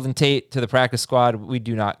signed Golden Tate to the practice squad. We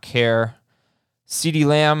do not care. CeeDee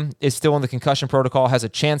Lamb is still in the concussion protocol, has a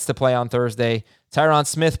chance to play on Thursday. Tyron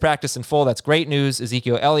Smith practiced in full. That's great news.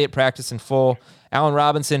 Ezekiel Elliott practiced in full. Allen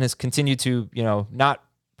Robinson has continued to, not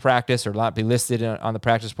practice or not be listed on the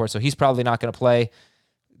practice report, so he's probably not going to play.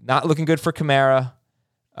 Not looking good for Kamara.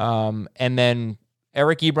 And then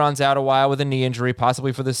Eric Ebron's out a while with a knee injury,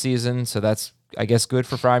 possibly for the season, so that's, I guess, good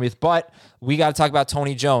for Freiermuth. But we got to talk about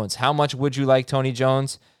Tony Jones. How much would you like Tony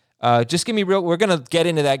Jones? Just give me real. We're going to get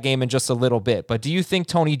into that game in just a little bit. But do you think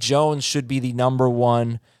Tony Jones should be the number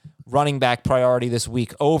one running back priority this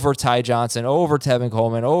week over Ty Johnson, over Tevin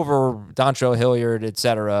Coleman, over Dontrell Hilliard, et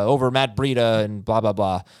cetera, over Matt Breida and blah, blah,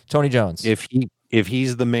 blah? Tony Jones. If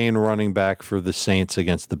he's the main running back for the Saints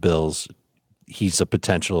against the Bills, he's a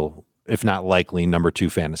potential, if not likely, number 2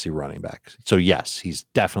 fantasy running back. So yes, he's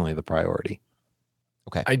definitely the priority.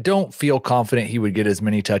 Okay. I don't feel confident he would get as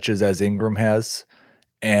many touches as Ingram has,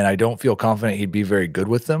 and I don't feel confident he'd be very good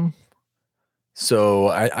with them. So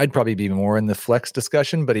I'd probably be more in the flex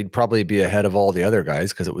discussion, but he'd probably be ahead of all the other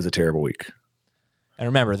guys because it was a terrible week. And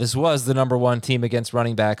remember, this was the number 1 team against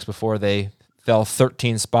running backs before they fell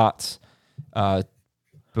 13 spots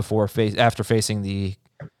after facing the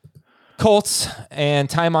Colts. And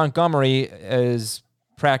Ty Montgomery is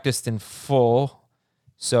practiced in full.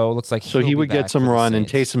 So it looks like he would get some run, and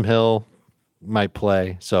Taysom Hill might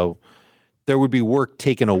play. So there would be work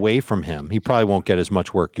taken away from him. He probably won't get as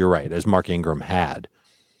much work, you're right, as Mark Ingram had.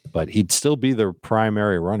 But he'd still be their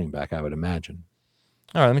primary running back, I would imagine.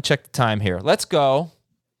 All right, let me check the time here. Let's go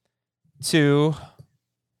to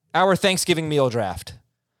our Thanksgiving meal draft.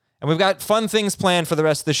 And we've got fun things planned for the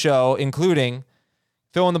rest of the show, including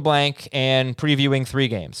fill in the blank and previewing 3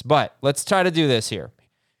 games. But let's try to do this here.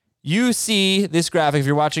 You see this graphic, if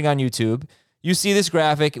you're watching on YouTube, you see this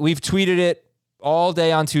graphic. We've tweeted it all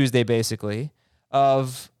day on Tuesday, basically,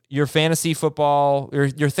 of your fantasy football,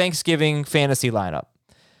 your Thanksgiving fantasy lineup.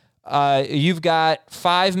 You've got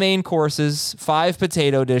 5 main courses, 5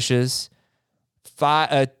 potato dishes,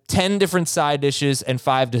 10 different side dishes, and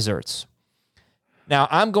 5 desserts. Now,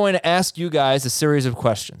 I'm going to ask you guys a series of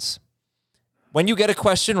questions. When you get a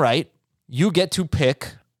question right, you get to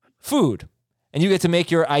pick food, and you get to make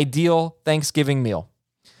your ideal Thanksgiving meal.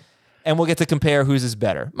 And we'll get to compare whose is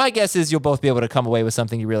better. My guess is you'll both be able to come away with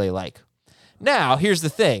something you really like. Now, here's the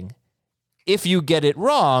thing. If you get it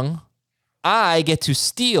wrong, I get to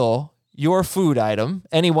steal your food item,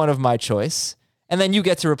 any one of my choice, and then you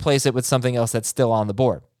get to replace it with something else that's still on the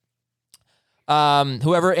board.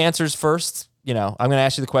 Whoever answers first, I'm going to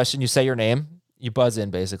ask you the question. You say your name, you buzz in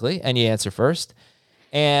basically, and you answer first.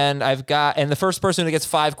 And the first person who gets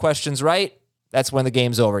 5 questions right, that's when the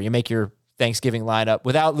game's over. You make your Thanksgiving lineup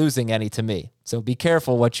without losing any to me. So be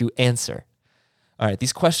careful what you answer. All right,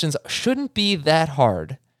 these questions shouldn't be that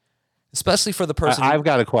hard, especially for the person. I've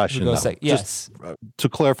got a question, though. Yes. Just, to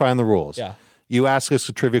clarify on the rules. Yeah. You ask us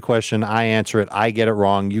a trivia question, I answer it, I get it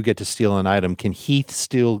wrong, you get to steal an item. Can Heath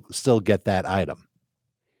still get that item?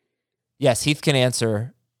 Yes, Heath can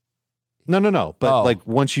answer. No. But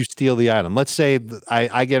once you steal the item, let's say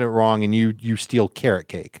I get it wrong and you steal carrot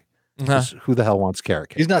cake. Who the hell wants carrot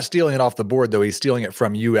cake? He's not stealing it off the board, though. He's stealing it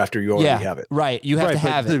from you after you already have it. Right. You have to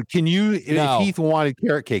have it. Can you, if Heath wanted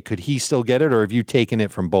carrot cake, could he still get it, or have you taken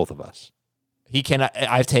it from both of us? He cannot.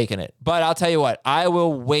 I've taken it. But I'll tell you what, I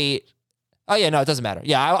will wait. Oh, yeah, no, it doesn't matter.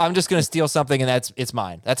 Yeah, I'm just going to steal something, and it's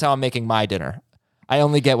mine. That's how I'm making my dinner. I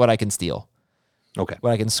only get what I can steal. Okay.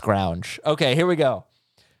 What I can scrounge. Okay, here we go.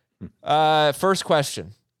 First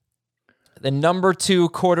question. The number 2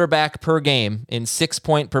 quarterback per game in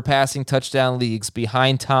 6-point per passing touchdown leagues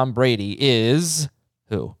behind Tom Brady is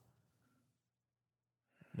who?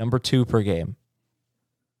 Number 2 per game.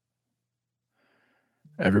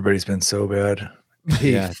 Everybody's been so bad.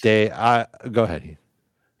 Yeah, go ahead,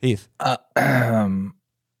 Heath.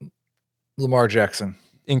 Lamar Jackson.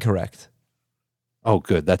 Incorrect. Oh,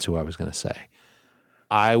 good. That's who I was going to say.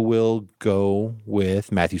 I will go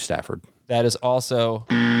with Matthew Stafford. That is also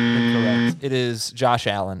incorrect. It is Josh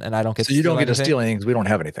Allen, and I don't get to steal anything. So you don't get anything? to steal anything because we don't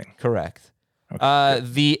have anything. Correct. Okay.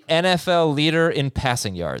 The NFL leader in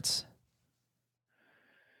passing yards.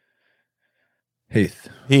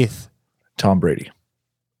 Heath. Tom Brady.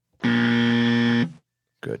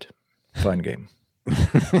 Good. Fun game.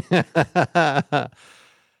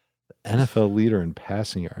 NFL leader in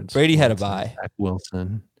passing yards. Brady had a bye. Zach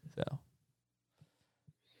Wilson. So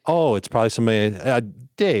Oh, it's probably somebody.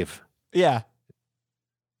 Dave. yeah.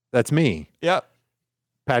 That's me. Yep.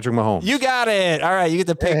 Patrick Mahomes. You got it. All right. You get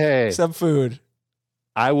to pick Hey. some food.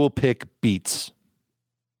 I will pick Beats.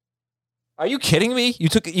 Are you kidding me?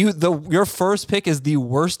 Your first pick is the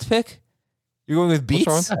worst pick? You're going with Beats? What's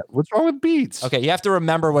wrong with that? What's wrong with Beats? Okay, you have to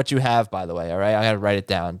remember what you have, by the way. All right, I got to write it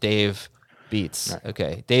down. Dave Beats. Right.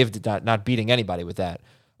 Okay, Dave did not beating anybody with that.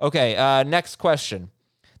 Okay, next question.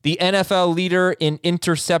 The NFL leader in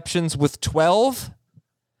interceptions with 12.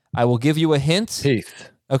 I will give you a hint. Heath.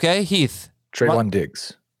 Okay, Heath. Trayvon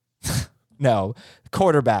Diggs. No,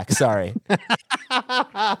 quarterback. Sorry.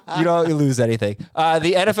 You don't lose anything.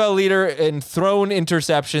 The NFL leader in thrown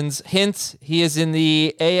interceptions. Hint: he is in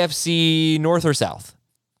the AFC North or South.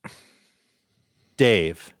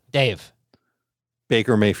 Dave.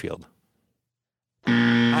 Baker Mayfield.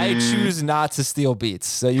 I choose not to steal beats,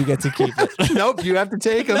 so you get to keep it. Nope, you have to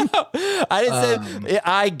take them. I didn't say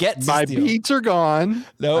I get to My steal. beats are gone.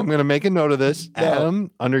 Nope. I'm going to make a note of this. No.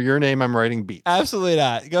 Adam, under your name, I'm writing beats. Absolutely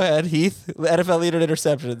not. Go ahead, Heath. NFL leader in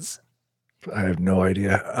interceptions. I have no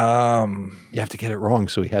idea. You have to get it wrong,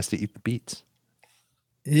 so he has to eat the beats.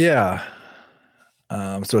 Yeah.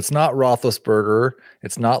 So it's not Roethlisberger.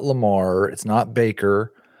 It's not Lamar. It's not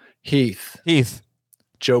Baker. Heath.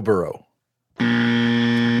 Joe Burrow.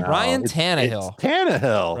 Ryan It's Tannehill.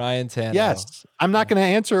 Tannehill. Ryan Tannehill. Yes. I'm not going to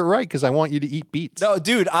answer it right because I want you to eat beats. No,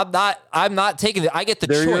 dude, I'm not taking it. I get the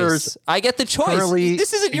They're choice. yours. I get the choice. Currently,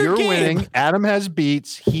 This isn't your you're game. winning. Adam has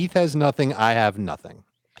beats. Heath has nothing. I have nothing.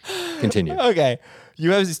 Continue. Okay.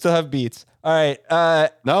 You still have beats. All right.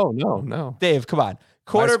 No. Dave, come on. My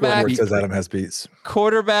Quarterback. scoreboard says Adam has beats.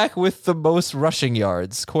 Quarterback with the most rushing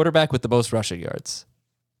yards.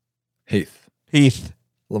 Heath.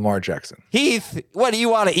 Lamar Jackson. Heath, what do you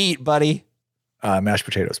want to eat, buddy? Mashed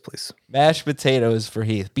potatoes, please. Mashed potatoes for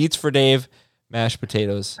Heath. Beets for Dave. Mashed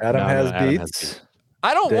potatoes. Adam has Adam has beats. beats.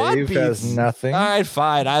 I don't want Dave beets. has nothing. All right,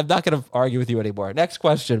 fine. I'm not going to argue with you anymore. Next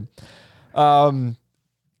question. Where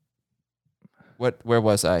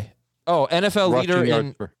was I? Oh,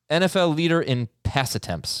 NFL leader in pass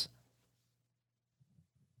attempts.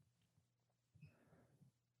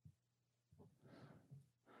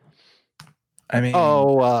 I mean,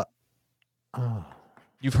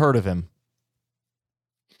 You've heard of him.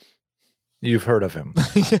 you've heard of him.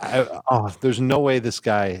 There's no way this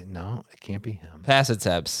guy. No, it can't be him. Pass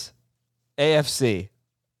attempts. AFC.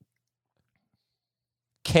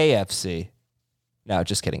 KFC. No,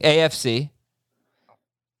 just kidding. AFC.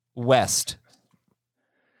 West.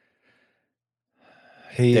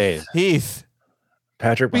 Dave. Heath.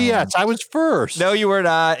 Patrick Mahomes. Yes, I was first. No, you were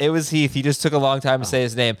not. It was Heath. He just took a long time to say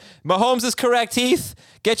his name. Mahomes is correct, Heath.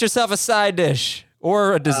 Get yourself a side dish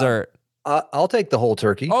or a dessert. I'll take the whole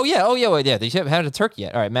turkey. Oh, yeah. Wait, yeah. You haven't had a turkey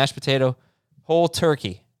yet. All right, mashed potato, whole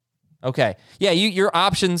turkey. Okay. Yeah, your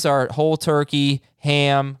options are whole turkey,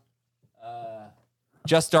 ham,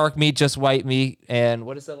 just dark meat, just white meat, and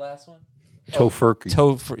what is the last one? Tofu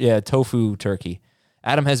turkey.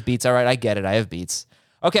 Adam has beets. All right, I get it. I have beets.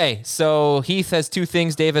 Okay, so Heath has 2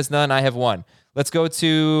 things. Dave has none. I have 1. Let's go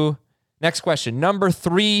to next question. Number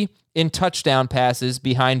 3 in touchdown passes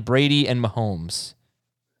behind Brady and Mahomes.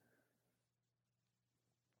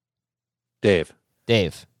 Dave.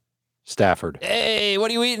 Stafford. Stafford. Hey,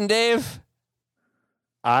 what are you eating, Dave?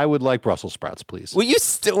 I would like Brussels sprouts, please. Will you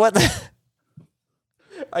still what?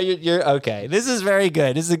 You're okay. This is very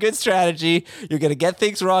good. This is a good strategy. You're gonna get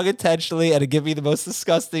things wrong intentionally and give me the most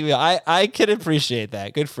disgusting meal. I can appreciate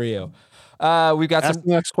that. Good for you. We've got Ask some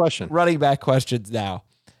the next question. running back questions now.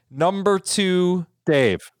 Number 2.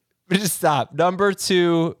 Dave. Just stop. Number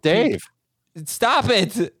 2. Dave. Stop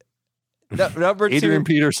it. Number 2. Adrian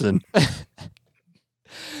Peterson.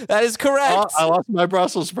 That is correct. I lost my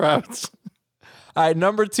Brussels sprouts. All right.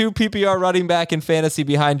 Number 2 PPR running back in fantasy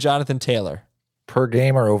behind Jonathan Taylor. Per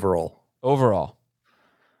game or overall? Overall.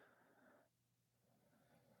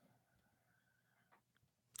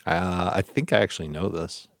 I think I actually know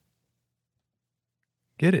this.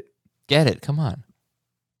 Get it. Come on.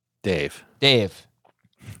 Dave.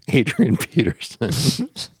 Adrian Peterson.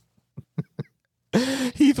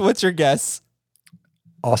 Heath, what's your guess?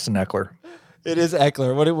 Austin Eckler. It is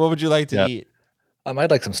Eckler. What would you like to eat?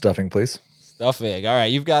 I'd like some stuffing, please. Stuffing. All right.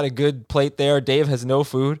 You've got a good plate there. Dave has no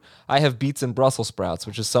food. I have beets and Brussels sprouts,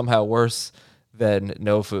 which is somehow worse than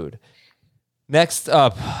no food. Next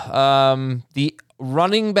up, the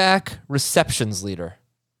running back receptions leader.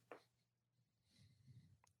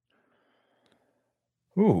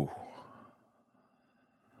 Ooh.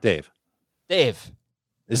 Dave. Dave.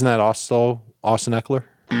 Isn't that also Austin Eckler?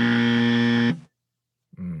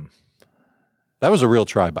 That was a real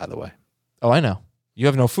try, by the way. Oh, I know. You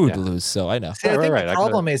have no food Yeah. to lose, so I know. See, I think right. the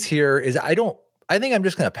problem is here is I think I'm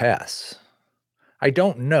just going to pass. I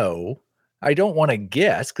don't know. I don't want to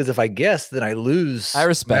guess because if I guess, then I lose I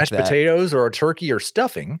respect mashed that. potatoes or a turkey or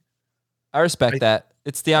stuffing. I respect that.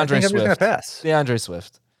 It's I think DeAndre I'm just going to Swift. pass. DeAndre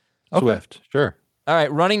Swift. Swift, sure. All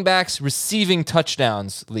right, running backs receiving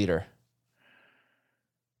touchdowns leader.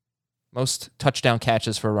 Most touchdown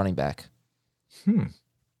catches for a running back.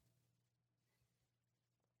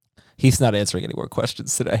 He's not answering any more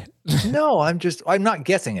questions today. No, I'm not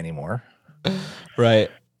guessing anymore. Right.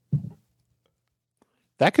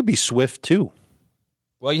 That could be Swift too.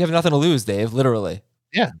 Well, you have nothing to lose, Dave, literally.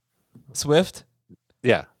 Yeah. Swift?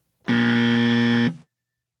 Yeah. I'm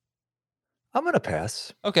going to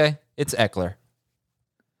pass. Okay, it's Eckler.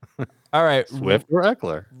 All right. Swift or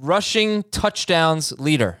Eckler? Rushing touchdowns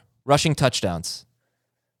leader. Rushing touchdowns.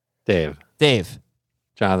 Dave.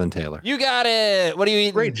 Jonathan Taylor. You got it. What are you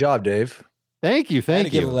eating? Great job, Dave. Thank you. Had to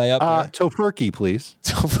Thank give you. a layup there. Tofurkey, please.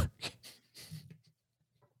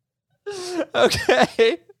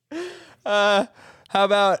 Okay. How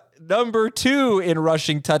about number 2 in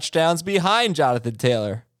rushing touchdowns behind Jonathan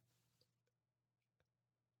Taylor?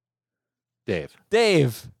 Dave.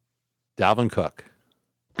 Dalvin Cook.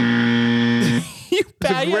 You It's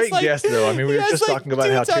a great guess, though. I mean, we were just talking about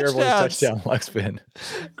how terrible his touchdown luck's been.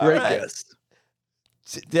 Great guess.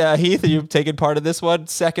 Yeah, Heath, are you taking part of this one?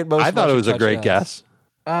 Second most. I thought it was a rushing great touchdowns.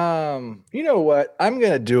 guess. You know what? I'm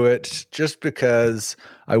gonna do it just because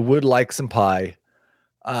I would like some pie.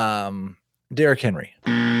 Derrick Henry.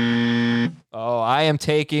 Oh, I am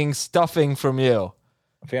taking stuffing from you.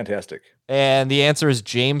 Fantastic. And the answer is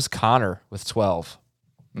James Conner with 12.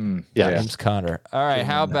 Yeah. James Conner. All right,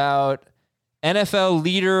 how about NFL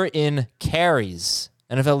leader in carries?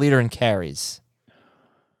 NFL leader in carries.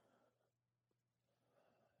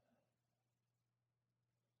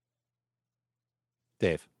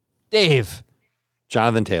 Dave.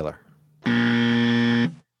 Jonathan Taylor. What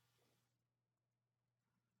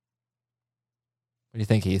do you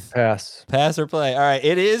think, Heath? Pass. Pass or play? All right,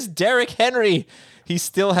 it is Derrick Henry. He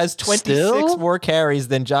still has 26 Still? more carries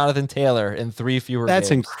than Jonathan Taylor in 3 fewer That's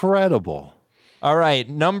games. incredible. All right,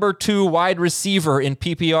 number 2 wide receiver in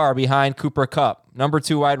PPR behind Cooper Kupp. Number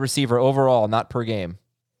 2 wide receiver overall, not per game.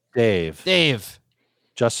 Dave.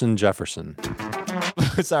 Justin Jefferson.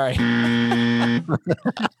 Sorry.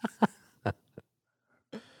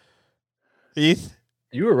 Heath?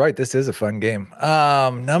 You were right. This is a fun game.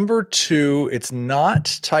 Number 2, it's not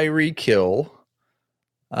Tyreek Hill.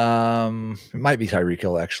 It might be Tyreek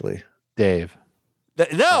Hill, actually. Dave.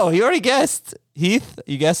 No, you already guessed. Heath,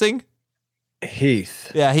 you guessing?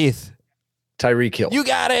 Heath. Yeah, Heath. Tyreek Hill. You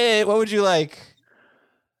got it. What would you like?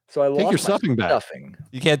 So I Take your lost my stuffing back. stuffing.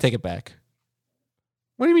 You can't take it back.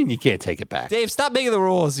 What do you mean you can't take it back? Dave, stop making the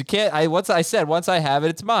rules. You can't. Once I have it,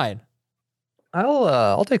 it's mine.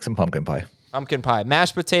 I'll take some pumpkin pie. Pumpkin pie.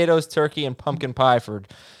 Mashed potatoes, turkey, and pumpkin pie for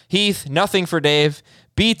Heath. Nothing for Dave.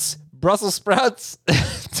 Beets, Brussels sprouts,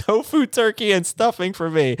 tofu, turkey, and stuffing for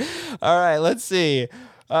me. All right, let's see.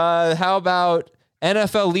 How about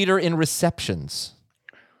NFL leader in receptions?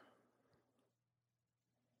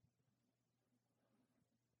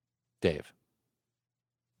 Dave.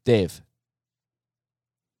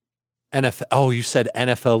 NFL. Oh, you said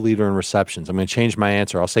NFL leader in receptions. I'm going to change my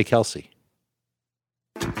answer. I'll say Kelsey.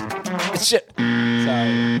 Shit.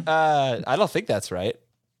 Sorry. I don't think that's right.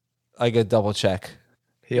 I get double check.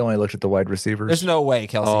 He only looked at the wide receivers. There's no way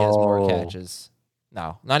Kelsey has more Oh. catches.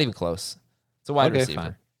 No, not even close. It's a wide Okay, receiver.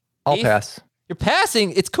 fine. I'll Heath? pass. You're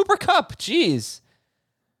passing. It's Cooper Kupp. Jeez.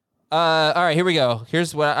 All right, here we go.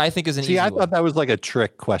 Here's what I think is an See, easy I one. thought that was like a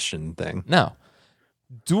trick question thing. No.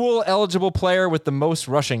 Dual eligible player with the most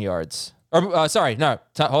rushing yards. Or sorry, no.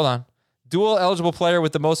 Hold on. Dual eligible player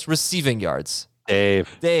with the most receiving yards.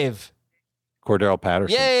 Dave. Cordero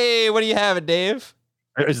Patterson. Yay! What do you have, Dave?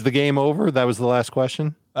 Is the game over? That was the last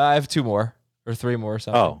question? I have 2 more or 3 more or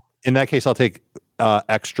something. Oh, in that case, I'll take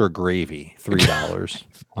extra gravy, $3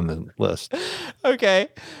 on the list. Okay.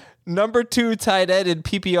 Number 2 tight end in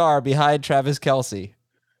PPR behind Travis Kelce.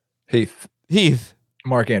 Heath.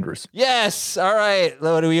 Mark Andrews. Yes. All right.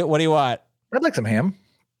 What do you want? I'd like some ham.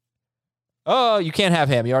 Oh, you can't have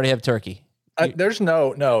ham. You already have turkey. There's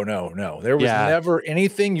no. There was Yeah. never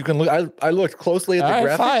anything you can look. I looked closely at All the right,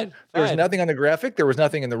 graphic. fine. There was fine. nothing on the graphic. There was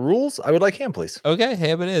nothing in the rules. I would like ham, please. Okay,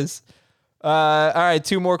 ham it is. All right,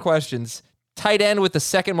 2 more questions. Tight end with the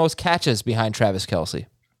second most catches behind Travis Kelce.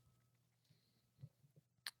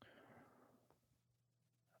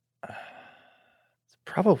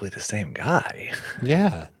 Probably the same guy.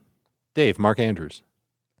 Yeah. Dave, Mark Andrews.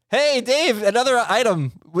 Hey, Dave, another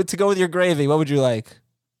item to go with your gravy. What would you like?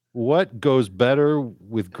 What goes better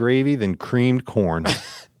with gravy than creamed corn? All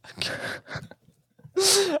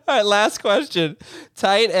right, last question.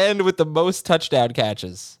 Tight end with the most touchdown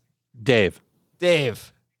catches. Dave.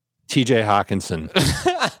 TJ Hawkinson.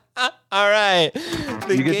 All right.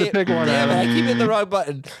 You get to pick one. Damn it, Adam. I keep hitting the wrong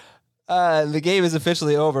button. The game is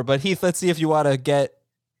officially over. But Heath, let's see if you want to get,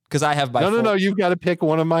 because I have my No. You've got to pick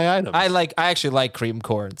one of my items. I actually like cream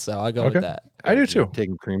corn, so I'll go with that. I do too.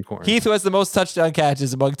 Taking cream corn. Heath, who has the most touchdown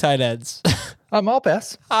catches among tight ends? I'll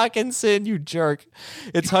pass. Hawkinson, you jerk.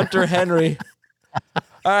 It's Hunter Henry.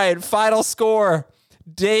 All right, final score.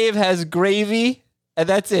 Dave has gravy, and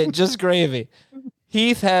that's it, just gravy.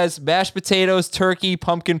 Heath has mashed potatoes, turkey,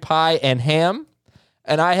 pumpkin pie, and ham.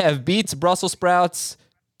 And I have beets, Brussels sprouts,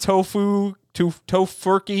 tofurkey,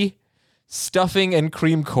 stuffing, and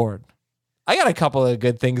cream corn. I got a couple of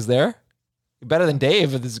good things there. Better than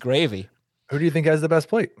Dave with his gravy. Who do you think has the best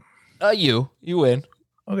plate? You win.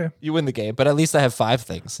 Okay. You win the game, but at least I have 5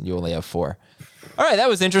 things and you only have 4. All right, that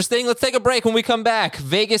was interesting. Let's take a break. When we come back,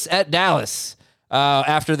 Vegas at Dallas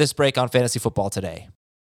after this break on Fantasy Football Today.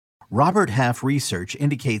 Robert Half research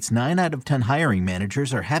indicates 9 out of 10 hiring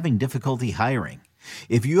managers are having difficulty hiring.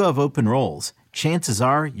 If you have open roles, chances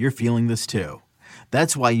are you're feeling this too.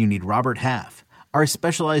 That's why you need Robert Half. Our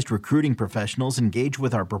specialized recruiting professionals engage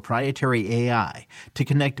with our proprietary AI to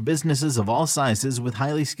connect businesses of all sizes with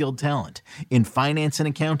highly skilled talent in finance and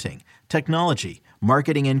accounting, technology,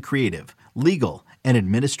 marketing and creative, legal, and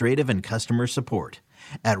administrative and customer support.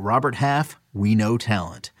 At Robert Half, we know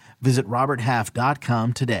talent. Visit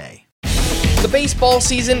roberthalf.com today. The baseball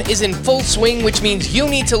season is in full swing, which means you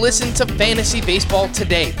need to listen to Fantasy Baseball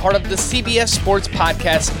Today, part of the CBS Sports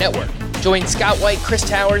Podcast Network. Join Scott White, Chris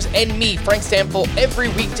Towers, and me, Frank Stample, every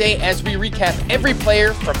weekday as we recap every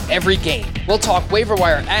player from every game. We'll talk waiver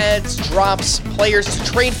wire ads, drops, players to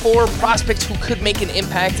trade for, prospects who could make an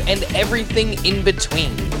impact, and everything in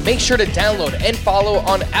between. Make sure to download and follow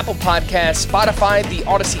on Apple Podcasts, Spotify, the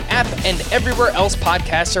Odyssey app, and everywhere else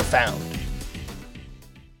podcasts are found.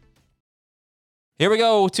 Here we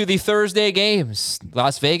go to the Thursday games.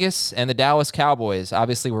 Las Vegas and the Dallas Cowboys.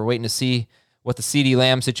 Obviously, we're waiting to see what the CeeDee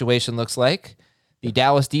Lamb situation looks like. The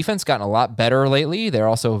Dallas defense gotten a lot better lately. They're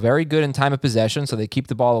also very good in time of possession, so they keep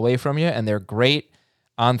the ball away from you, and they're great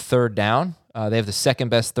on third down. They have the second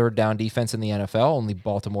best third down defense in the NFL. Only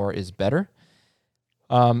Baltimore is better.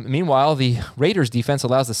 Meanwhile, the Raiders defense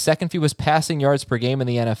allows the second fewest passing yards per game in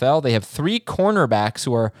the NFL. They have 3 cornerbacks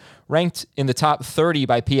who are ranked in the top 30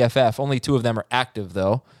 by PFF. Only 2 of them are active,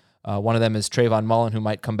 though. One of them is Trayvon Mullen, who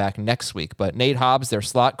might come back next week. But Nate Hobbs, their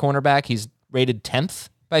slot cornerback, he's rated 10th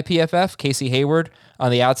by PFF. Casey Hayward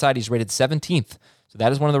on the outside, he's rated 17th. So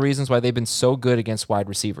that is one of the reasons why they've been so good against wide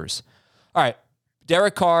receivers. All right,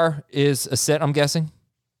 Derek Carr is a sit, I'm guessing.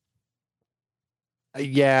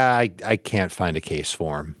 Yeah, I can't find a case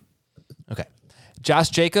for him. Okay. Josh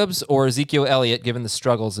Jacobs or Ezekiel Elliott, given the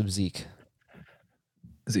struggles of Zeke?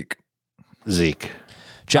 Zeke.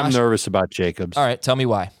 Josh, I'm nervous about Jacobs. All right, tell me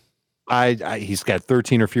why. He's got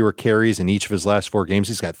 13 or fewer carries in each of his last 4 games.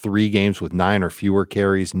 He's got 3 games with 9 or fewer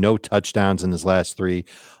carries, no touchdowns in his last 3,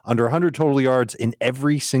 under 100 total yards in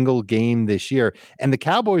every single game this year. And the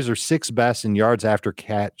Cowboys are 6th best in yards after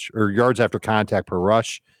catch or yards after contact per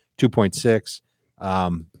rush, 2.6.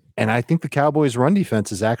 And I think the Cowboys' run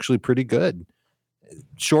defense is actually pretty good.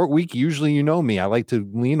 Short week, usually, you know me, I like to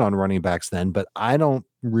lean on running backs then, but I don't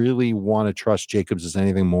really want to trust Jacobs as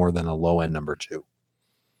anything more than a low-end number 2.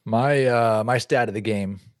 My stat of the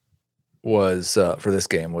game was for this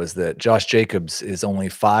game was that Josh Jacobs is only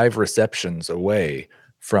 5 receptions away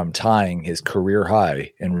from tying his career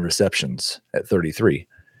high in receptions at 33.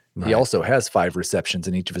 Right. He also has 5 receptions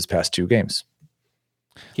in each of his past 2 games.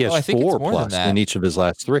 He has 4 plus in each of his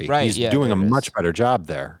last 3. Right, He's doing a much better job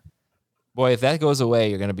there. Boy, if that goes away,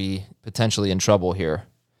 you're going to be potentially in trouble here.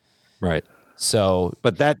 Right. So,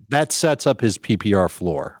 but that sets up his PPR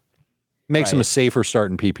floor. Makes him a safer start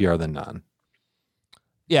in PPR than none.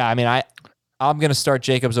 Yeah, I mean, I'm going to start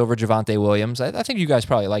Jacobs over Javonte Williams. I think you guys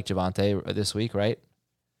probably like Javonte this week, right?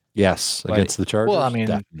 Yes, against the Chargers. Well, I mean,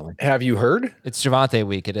 definitely. Have you heard? It's Javonte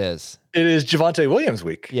week. It is. It is Javonte Williams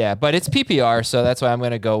week. Yeah, but it's PPR, so that's why I'm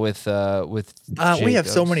going to go with we have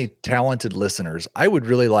so many talented listeners. I would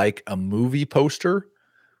really like a movie poster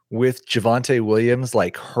with Javonte Williams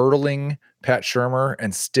like hurdling Pat Shurmur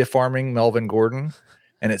and stiff arming Melvin Gordon,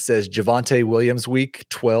 and it says Javonte Williams week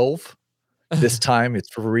 12. This time it's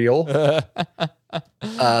for real. So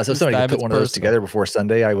somebody could put one of those together before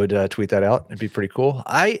Sunday. I would tweet that out. It'd be pretty cool.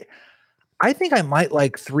 I think I might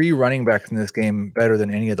like 3 running backs in this game better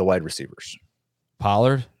than any of the wide receivers.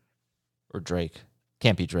 Pollard? or Drake?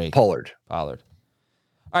 Can't be Drake. Pollard. All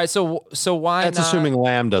right, so why That's not? assuming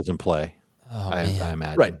Lamb doesn't play. Oh, I man.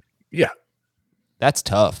 imagine. Right. Yeah. That's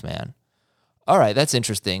tough, man. All right, that's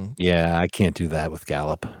interesting. Yeah, I can't do that with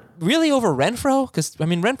Gallup. Really over Renfro? Because, I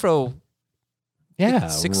mean, Renfro, Yeah,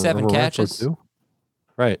 6-7 Renfro catches. too.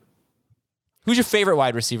 Right. Who's your favorite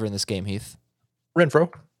wide receiver in this game, Heath?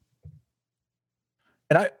 Renfro.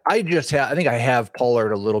 And I think I have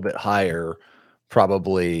Pollard a little bit higher,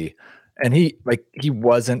 probably. And he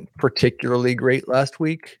wasn't particularly great last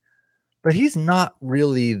week, but he's not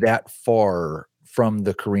really that far from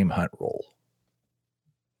the Kareem Hunt role.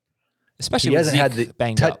 Especially with Zeke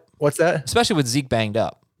banged up. What's that? Especially with Zeke banged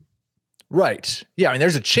up. Right. Yeah. I mean,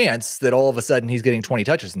 there's a chance that all of a sudden he's getting 20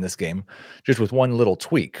 touches in this game just with one little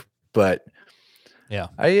tweak. But yeah,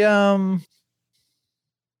 I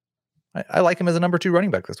like him as a number 2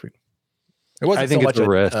 running back this week. It wasn't I think so it's much a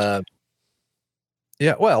risk.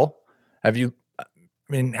 Yeah. Well,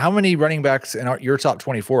 how many running backs in your top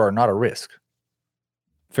 24 are not a risk?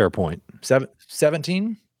 Fair point.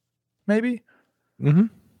 17, maybe? Mm-hmm.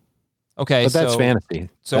 Okay. But that's fantasy.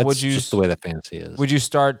 So that's would you just the way that fantasy is? Would you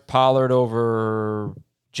start Pollard over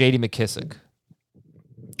J.D. McKissick?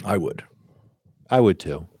 I would. I would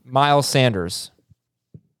too. Miles Sanders?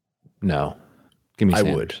 No. Give me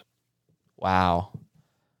Sanders. I would. Wow.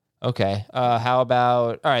 Okay. How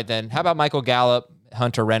about Michael Gallup,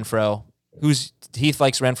 Hunter Renfro? Heath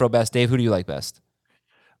likes Renfro best. Dave, who do you like best?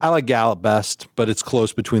 I like Gallup best, but it's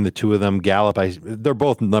close between the two of them. Gallup, they're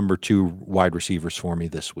both number 2 wide receivers for me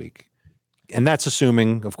this week. And that's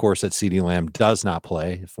assuming, of course, that CeeDee Lamb does not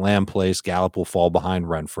play. If Lamb plays, Gallup will fall behind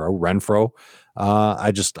Renfro.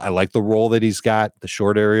 I like the role that he's got, the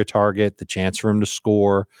short area target, the chance for him to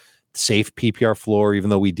score, safe PPR floor, even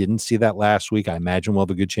though we didn't see that last week. I imagine we'll have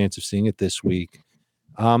a good chance of seeing it this week.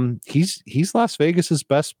 He's Las Vegas's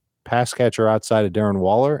best pass catcher outside of Darren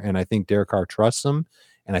Waller, and I think Derek Carr trusts him,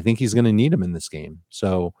 and I think he's going to need him in this game.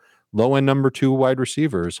 So low-end number 2 wide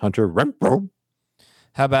receivers, Hunter Renfro.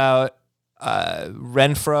 How about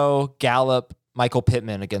Renfro, Gallup, Michael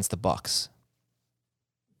Pittman against the Bucs?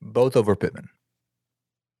 Both over Pittman.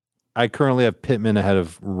 I currently have Pittman ahead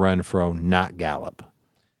of Renfro, not Gallup.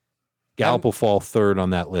 Gallup will fall 3rd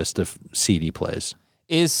on that list if CD plays.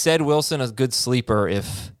 Is Ced Wilson a good sleeper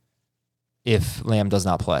if Lamb does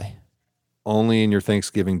not play? Only in your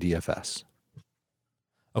Thanksgiving DFS.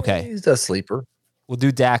 Okay. He's a sleeper. We'll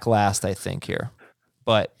do Dak last, I think, here.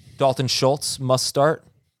 But Dalton Schultz must start.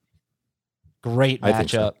 Great I think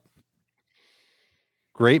so. matchup.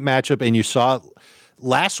 Great matchup. And you saw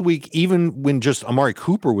last week, even when just Amari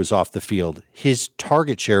Cooper was off the field, his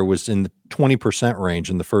target share was in the 20%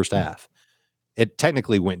 range in the first half. It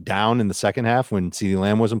technically went down in the second half when CeeDee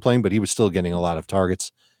Lamb wasn't playing, but he was still getting a lot of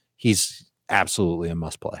targets. He's absolutely a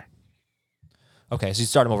must play. Okay, so you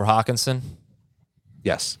start him over Hawkinson?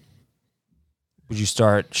 Yes. Would you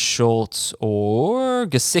start Schultz or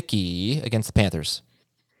Gesicki against the Panthers?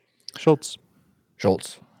 Schultz.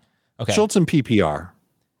 Okay. Schultz and PPR.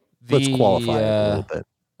 Let's qualify it a little bit.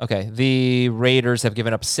 Okay. The Raiders have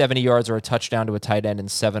given up 70 yards or a touchdown to a tight end in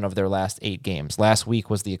 7 of their last 8 games. Last week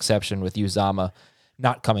was the exception with Uzama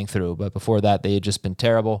not coming through, but before that, they had just been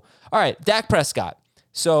terrible. All right, Dak Prescott.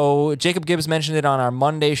 So Jacob Gibbs mentioned it on our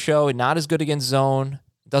Monday show. Not as good against zone.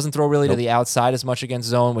 Doesn't throw really to the outside as much against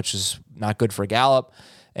zone, which is not good for Gallup.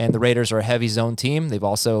 And the Raiders are a heavy zone team. They're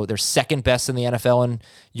 2nd best in the NFL in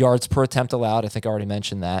yards per attempt allowed. I think I already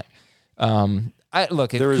mentioned that.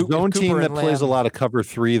 There is a zone team that plays a lot of cover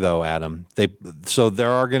 3, though, Adam. So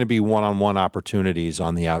there are going to be one-on-one opportunities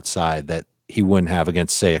on the outside that he wouldn't have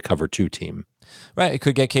against, say, a cover 2 team. Right. It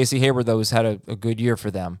could get Casey Hayward, though, who's had a good year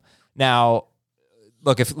for them. Now,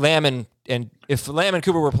 look, if Lamb and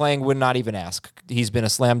Cooper were playing, would not even ask. He's been a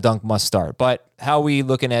slam dunk must start. But how are we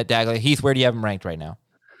looking at Dak? Heath, where do you have him ranked right now?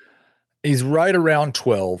 He's right around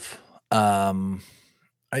 12.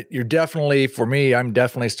 You're definitely, for me, I'm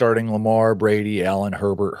definitely starting Lamar, Brady, Allen,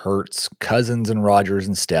 Herbert, Hurts, Cousins, and Rodgers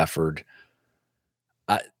and Stafford.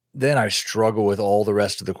 Then I struggle with all the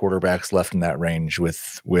rest of the quarterbacks left in that range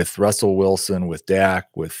with Russell Wilson, with Dak,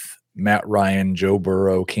 with Matt Ryan, Joe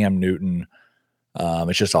Burrow, Cam Newton.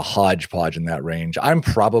 It's just a hodgepodge in that range. I'm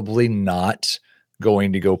probably not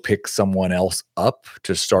going to go pick someone else up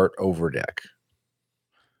to start over Dak.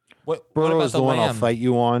 What Burrow about is the one I'll fight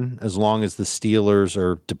you on as long as the Steelers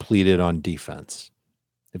are depleted on defense.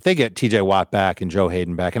 If they get TJ Watt back and Joe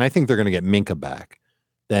Hayden back, and I think they're going to get Minka back,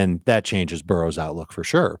 then that changes Burrow's outlook for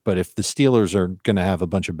sure. But if the Steelers are going to have a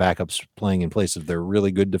bunch of backups playing in place of their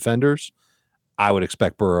really good defenders, I would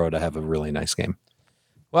expect Burrow to have a really nice game.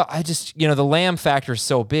 Well, the Lamb factor is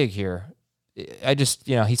so big here. I just,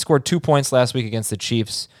 he scored 2 points last week against the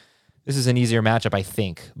Chiefs. This is an easier matchup, I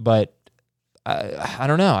think. But I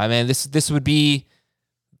don't know. I mean, this would be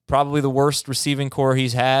probably the worst receiving core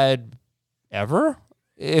he's had ever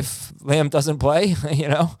if Lamb doesn't play,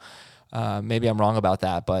 Maybe I'm wrong about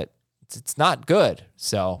that, but it's not good.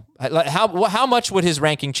 So how much would his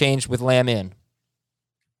ranking change with Lamb in?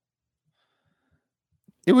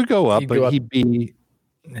 It would go up, but he'd be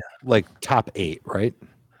like top 8, right?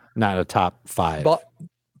 Not a top 5.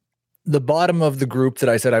 The bottom of the group that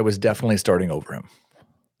I said I was definitely starting over him.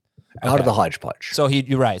 Out of the hodgepodge. So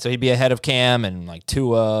you're right. So he'd be ahead of Cam and like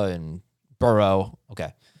Tua and Burrow.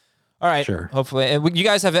 Okay. All right. Sure. Hopefully. And you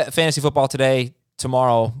guys have fantasy football today,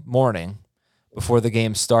 tomorrow morning, before the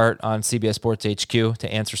games start on CBS Sports HQ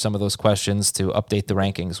to answer some of those questions, to update the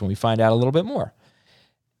rankings when we find out a little bit more.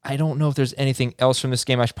 I don't know if there's anything else from this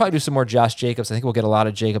game. I should probably do some more Josh Jacobs. I think we'll get a lot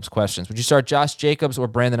of Jacobs questions. Would you start Josh Jacobs or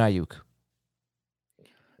Brandon Ayuk?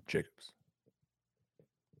 Jacobs.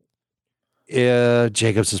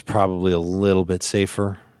 Jacobs is probably a little bit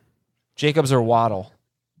safer. Jacobs or Waddle?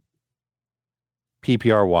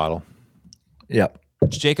 PPR Waddle. Yep.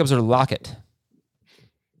 Jacobs or Lockett?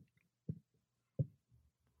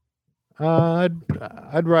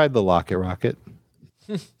 I'd ride the Lockett rocket.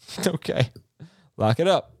 Okay. Lock it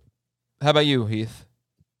up. How about you, Heath?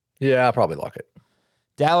 Yeah, I'll probably lock it.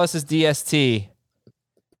 Dallas is DST.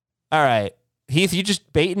 All right. Heath, you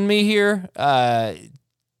just baiting me here.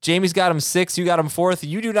 Jamie's got him 6th. You got him 4th.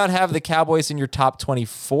 You do not have the Cowboys in your top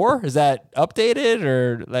 24. Is that updated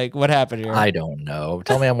or like what happened here? I don't know.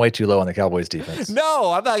 Tell me I'm way too low on the Cowboys defense.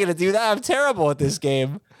 No, I'm not going to do that. I'm terrible at this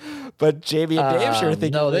game. But Jamie and Dave sure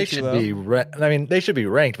think no, they should be. They should be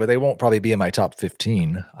ranked, but they won't probably be in my top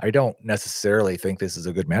 15. I don't necessarily think this is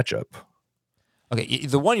a good matchup. Okay,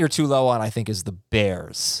 the one you're too low on, I think, is the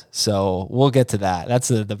Bears. So we'll get to that. That's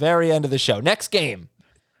the very end of the show. Next game.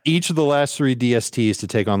 Each of the last 3 DSTs to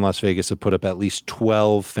take on Las Vegas have put up at least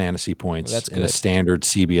 12 fantasy points in a standard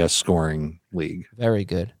CBS scoring league. Very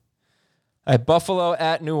good. All right, Buffalo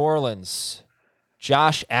at New Orleans.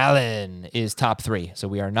 Josh Allen is top 3, so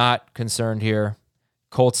we are not concerned here.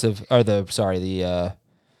 The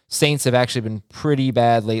Saints have actually been pretty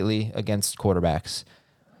bad lately against quarterbacks.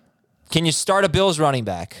 Can you start a Bills running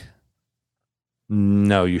back?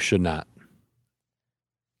 No, you should not.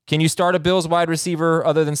 Can you start a Bills wide receiver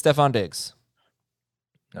other than Stephon Diggs?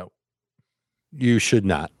 No. You should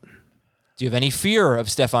not. Do you have any fear of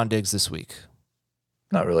Stephon Diggs this week?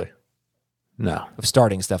 Not really. No. Of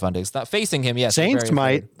starting Stephon Diggs. Not facing him, yes. Saints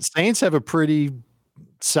might. Saints have a pretty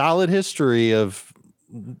solid history of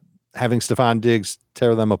having Stephon Diggs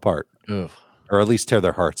tear them apart. Ugh. Or at least tear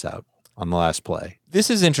their hearts out on the last play. This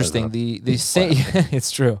is interesting. The Saints,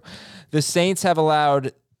 it's true. The Saints have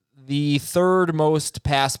allowed the 3rd most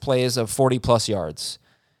pass plays of 40-plus yards.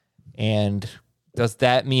 And does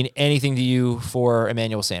that mean anything to you for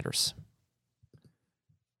Emmanuel Sanders?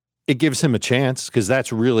 It gives him a chance because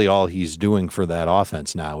that's really all he's doing for that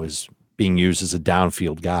offense now is being used as a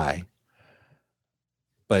downfield guy.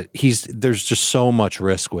 But there's just so much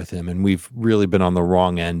risk with him, and we've really been on the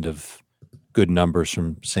wrong end of good numbers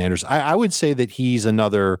from Sanders. I would say that he's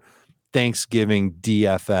another Thanksgiving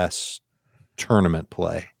DFS tournament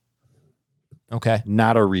play. Okay.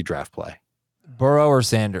 Not a redraft play. Burrow or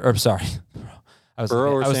Sanders? Or sorry. I was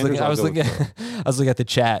looking at the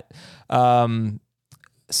chat.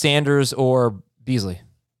 Sanders or Beasley?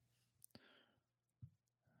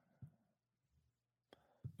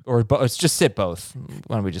 Or let's just sit both.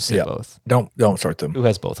 Why don't we just sit both? Don't start them. Who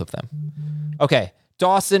has both of them? Okay.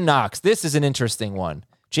 Dawson Knox. This is an interesting one.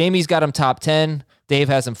 Jamie's got him top 10. Dave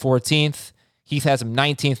has him 14th. Heath has him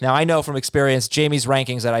 19th. Now, I know from experience, Jamie's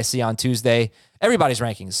rankings that I see on Tuesday, everybody's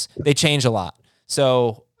rankings, they change a lot.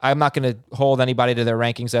 So I'm not going to hold anybody to their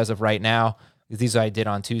rankings as of right now. These I did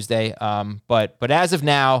on Tuesday. But as of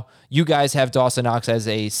now, you guys have Dawson Knox as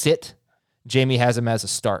a sit. Jamie has him as a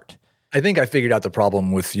start. I think I figured out the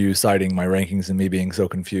problem with you citing my rankings and me being so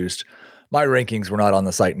confused. My rankings were not on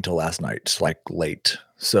the site until last night, like late.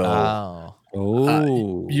 So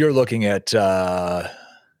you're looking at...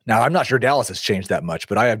 now, I'm not sure Dallas has changed that much,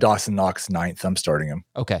 but I have Dawson Knox 9th. I'm starting him.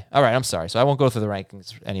 Okay. All right. I'm sorry. So I won't go through the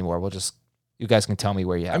rankings anymore. You guys can tell me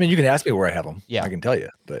where you have him. You can ask me where I have him. Yeah. I can tell you,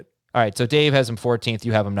 but... All right, so Dave has him 14th.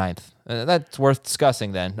 You have him 9th. That's worth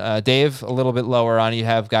discussing then. Dave, a little bit lower on. You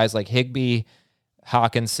have guys like Higbee,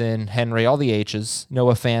 Hawkinson, Henry, all the H's.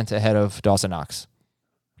 Noah Fant ahead of Dawson Knox.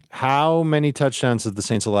 How many touchdowns have the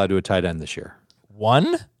Saints allowed to a tight end this year?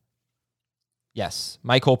 1? Yes.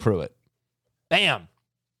 Michael Pruitt. Bam.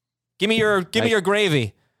 Give me your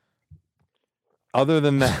gravy. Other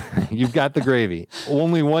than that, you've got the gravy.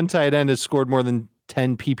 Only one tight end has scored more than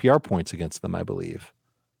 10 PPR points against them, I believe.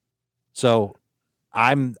 So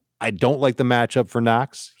I don't like the matchup for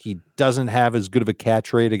Knox. He doesn't have as good of a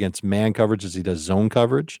catch rate against man coverage as he does zone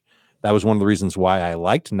coverage. That was one of the reasons why I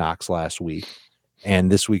liked Knox last week.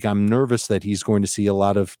 And this week, I'm nervous that he's going to see a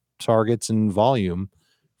lot of targets and volume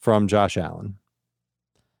from Josh Allen.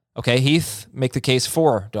 Okay, Heath, make the case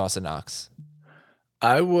for Dawson Knox.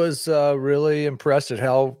 I was really impressed at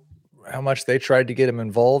how much they tried to get him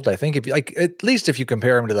involved. I think at least if you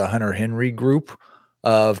compare him to the Hunter Henry group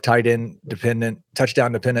of touchdown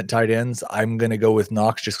dependent tight ends, I'm going to go with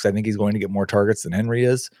Knox just because I think he's going to get more targets than Henry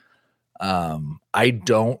is. I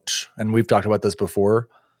don't, and we've talked about this before,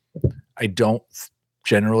 I don't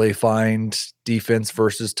generally find defense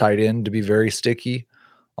versus tight end to be very sticky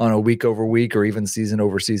on a week over week or even season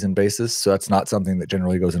over season basis. So that's not something that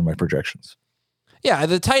generally goes into my projections. Yeah,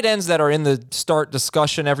 the tight ends that are in the start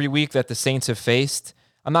discussion every week that the Saints have faced,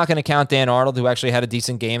 I'm not going to count Dan Arnold, who actually had a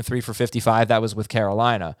decent game, 3 for 55. That was with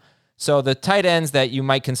Carolina. So the tight ends that you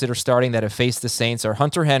might consider starting that have faced the Saints are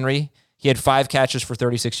Hunter Henry. He had 5 catches for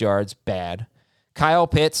 36 yards. Bad. Kyle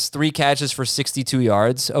Pitts, 3 catches for 62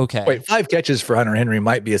 yards. Okay. Wait, 5 catches for Hunter Henry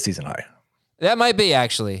might be a season high. That might be,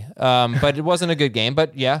 actually. But it wasn't a good game.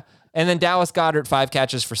 But yeah. And then Dallas Goedert, 5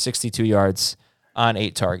 catches for 62 yards on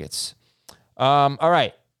 8 targets. All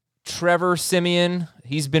right. Trevor Siemian,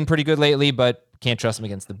 he's been pretty good lately, but can't trust him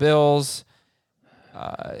against the Bills.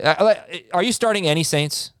 Are you starting any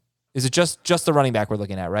Saints? Is it just the running back we're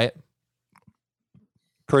looking at, right?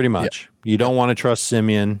 Pretty much. Yeah. You don't want to trust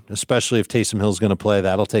Siemian, especially if Taysom Hill's going to play.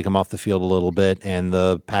 That'll take him off the field a little bit, and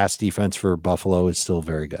the pass defense for Buffalo is still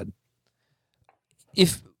very good.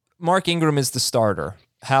 If Mark Ingram is the starter,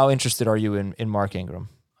 how interested are you in Mark Ingram?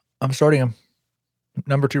 I'm starting him.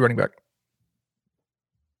 Number 2 running back.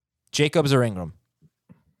 Jacobs or Ingram?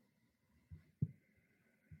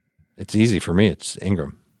 It's easy for me. It's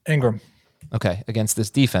Ingram. Okay, against this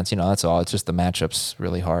defense, that's all. It's just the matchup's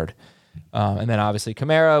really hard. And then obviously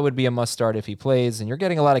Kamara would be a must start if he plays, and you're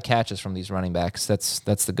getting a lot of catches from these running backs. That's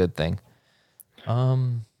the good thing.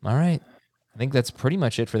 All right. I think that's pretty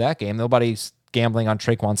much it for that game. Nobody's gambling on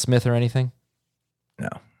Traquan Smith or anything? No.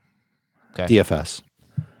 Okay. DFS.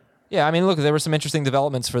 Yeah, I mean, look, there were some interesting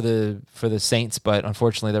developments for the Saints, but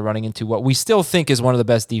unfortunately they're running into what we still think is one of the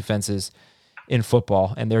best defenses in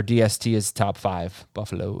football, and their DST is top 5,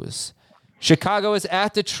 Buffaloes. Chicago is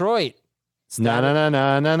at Detroit.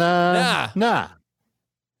 Nah.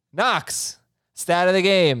 Knox. Stat of the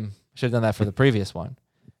game. Should have done that for the previous one.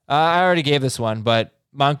 I already gave this one, but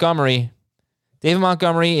David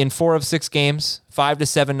Montgomery in 4 of 6 games, 5 to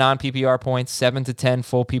 7 non-PPR points, 7 to 10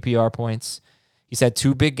 full PPR points. He's had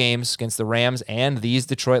 2 big games against the Rams and these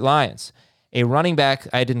Detroit Lions. A running back,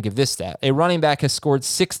 I didn't give this stat, a running back has scored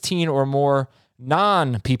 16 or more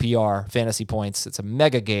non-PPR fantasy points. It's a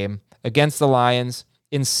mega game against the Lions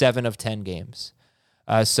in 7 of 10 games.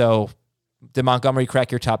 So did Montgomery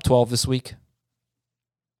crack your top 12 this week?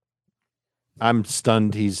 I'm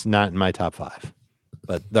stunned he's not in my top 5.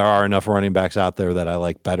 But there are enough running backs out there that I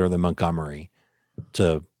like better than Montgomery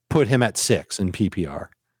to put him at 6 in PPR.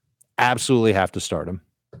 Absolutely have to start him.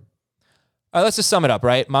 All right, let's just sum it up,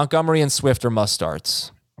 right? Montgomery and Swift are must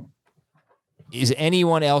starts. Is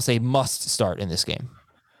anyone else a must start in this game?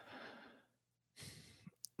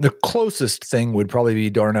 The closest thing would probably be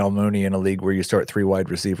Darnell Mooney in a league where you start 3 wide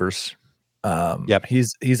receivers. Yep.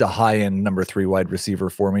 He's a high-end number 3 wide receiver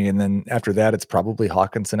for me. And then after that, it's probably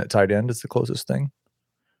Hawkinson at tight end is the closest thing.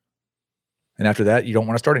 And after that, you don't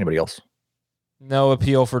want to start anybody else. No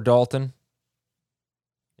appeal for Dalton?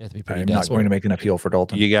 You have to be pretty desperate. I'm not going to make an appeal for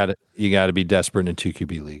Dalton. You got to be desperate in a 2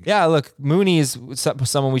 QB league. Yeah, look, Mooney is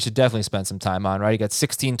someone we should definitely spend some time on, right? He got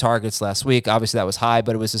 16 targets last week. Obviously, that was high,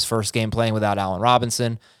 but it was his first game playing without Allen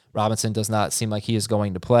Robinson. Robinson does not seem like he is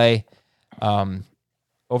going to play.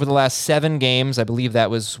 Over the last 7 games, I believe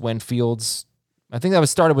that was when Fields, I think that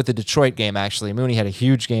was started with the Detroit game, actually. Mooney had a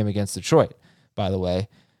huge game against Detroit, by the way.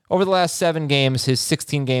 Over the last 7 games, his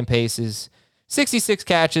 16-game pace is 66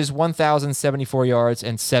 catches, 1,074 yards,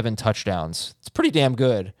 and 7 touchdowns. It's pretty damn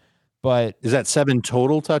good. But is that 7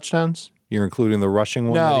 total touchdowns? You're including the rushing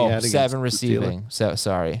one that he had against 7 receiving. So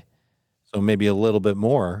sorry. So maybe a little bit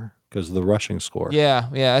more because of the rushing score. Yeah,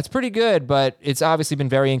 it's pretty good, but it's obviously been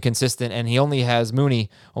very inconsistent, and Mooney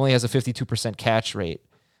only has a 52% catch rate.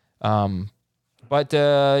 But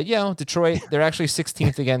Detroit, they're actually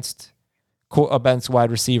 16th against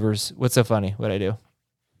wide receivers. What's so funny? What'd I do?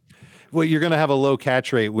 Well, you're going to have a low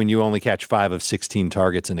catch rate when you only catch 5 of 16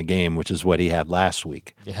 targets in a game, which is what he had last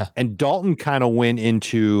week. Yeah. And Dalton kind of went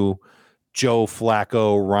into Joe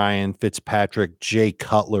Flacco, Ryan Fitzpatrick, Jay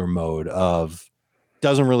Cutler mode of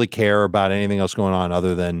doesn't really care about anything else going on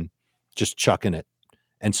other than just chucking it.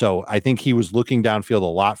 And so I think he was looking downfield a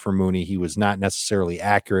lot for Mooney. He was not necessarily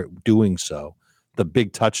accurate doing so. The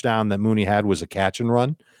big touchdown that Mooney had was a catch and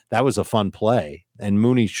run. That was a fun play. And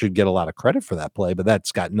Mooney should get a lot of credit for that play, but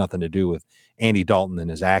that's got nothing to do with Andy Dalton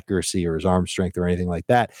and his accuracy or his arm strength or anything like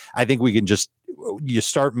that. I think we can you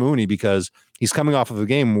start Mooney because he's coming off of a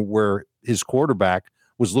game where his quarterback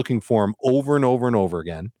was looking for him over and over and over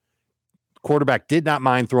again. Quarterback did not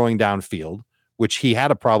mind throwing downfield, which he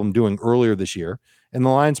had a problem doing earlier this year. And the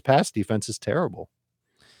Lions' pass defense is terrible.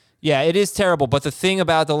 Yeah, it is terrible. But the thing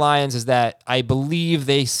about the Lions is that I believe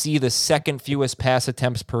they see the second fewest pass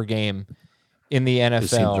attempts per game in the NFL.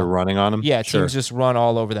 Teams are running on them? Yeah, Sure. teams just run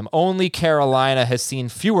all over them. Only Carolina has seen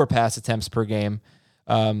fewer pass attempts per game.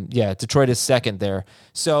 Detroit is second there.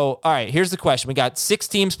 So, all right, here's the question. We got 6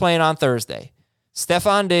 teams playing on Thursday.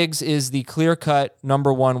 Stephon Diggs is the clear-cut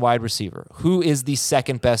number 1 wide receiver. Who is the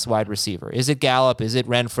second best wide receiver? Is it Gallup? Is it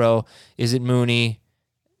Renfro? Is it Mooney?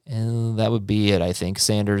 And that would be it, I think.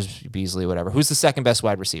 Sanders, Beasley, whatever. Who's the second best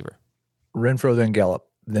wide receiver? Renfro, then Gallup,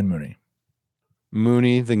 then Mooney.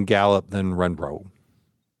 Mooney, then Gallup, then Renfro.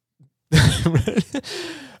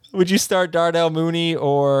 Would you start Darnell Mooney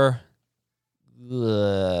or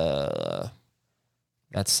I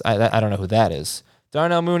don't know who that is.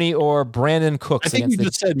 Darnell Mooney or Brandon Cooks? I think you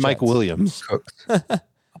just said Jets? Mike Williams. I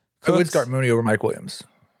would start Mooney over Mike Williams.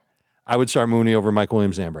 I would start Mooney over Mike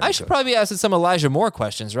Williams and Brandon I should Cooks. probably be asking some Elijah Moore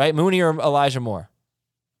questions, right? Mooney or Elijah Moore?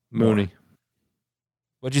 Mooney.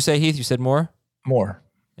 What'd you say, Heath? You said Moore? More.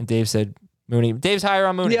 And Dave said Mooney. Dave's higher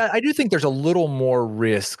on Mooney. Yeah, I do think there's a little more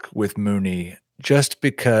risk with Mooney just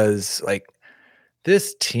because, like,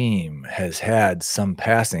 this team has had some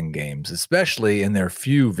passing games, especially in their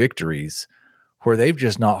few victories, where they've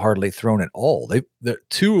just not hardly thrown at all. The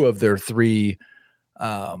 2 of their 3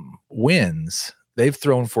 wins, they've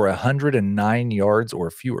thrown for 109 yards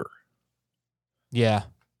or fewer. Yeah.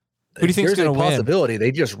 Who do you think is There's going a to win? possibility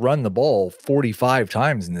they just run the ball 45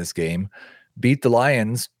 times in this game, beat the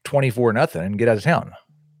Lions 24-0, and get out of town.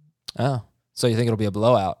 Oh, so you think it'll be a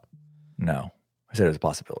blowout? No, I said it was a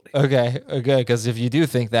possibility. Okay, because if you do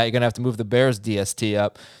think that, you're going to have to move the Bears DST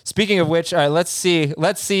up. Speaking of which, all right, let's see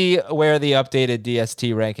where the updated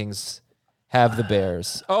DST rankings have the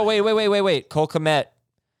Bears. Oh, wait. Cole Kmet,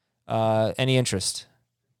 any interest?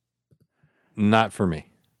 Not for me.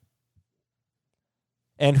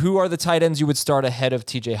 And who are the tight ends you would start ahead of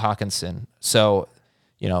TJ Hawkinson? So,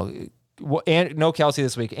 no Kelsey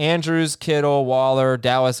this week. Andrews, Kittle, Waller,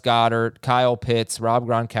 Dallas Goedert, Kyle Pitts, Rob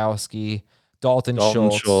Gronkowski, Dalton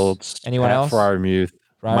Schultz. Anyone Pat else? Freiermuth,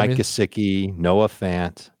 Mike Freiermuth? Gesicki, Noah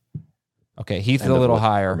Fant. Okay, Heath is End a of little list for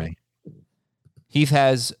higher. me. Heath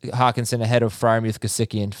has Hawkinson ahead of Freiermuth,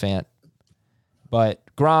 Gesicki, and Fant. But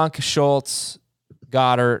Gronk, Schultz,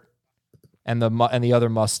 Goddard, and the other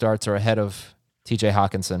must starts are ahead of TJ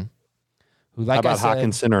Hawkinson. Who, like How about I said,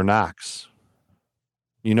 Hawkinson or Knox?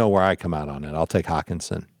 You know where I come out on it. I'll take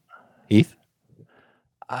Hawkinson. Heath?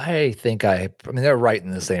 I think they're right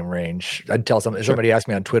in the same range. I'd tell if somebody asked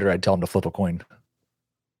me on Twitter, I'd tell them to flip a coin.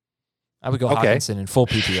 I would go Hawkinson in full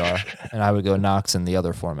PPR, and I would go Knox in the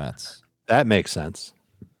other formats. That makes sense.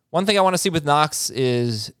 One thing I want to see with Knox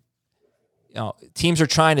is, teams are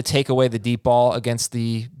trying to take away the deep ball against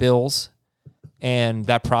the Bills, and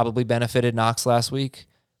that probably benefited Knox last week.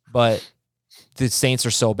 But the Saints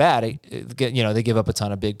are so bad, they give up a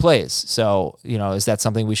ton of big plays. So, is that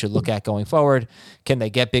something we should look at going forward? Can they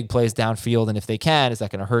get big plays downfield? And if they can, is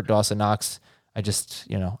that going to hurt Dawson Knox? I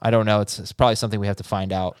don't know. It's probably something we have to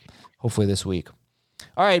find out hopefully this week.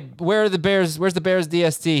 All right. Where are the Bears? Where's the Bears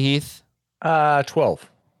DST, Heath? 12.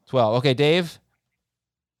 12. Okay, Dave.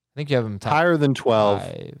 I think you have him Higher than 12,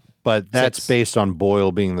 5. but that's 6. based on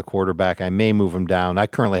Boyle being the quarterback. I may move him down. I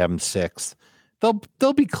currently have him 6th.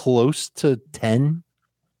 They'll be close to 10.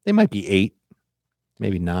 They might be 8,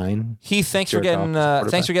 maybe 9. Heath, thanks for getting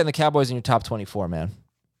the Cowboys in your top 24, man.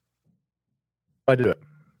 I did it.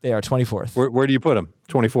 They are 24th. Where do you put them?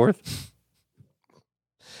 24th?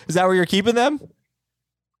 Is that where you're keeping them?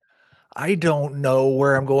 I don't know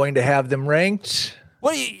where I'm going to have them ranked.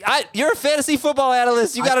 What? You're a fantasy football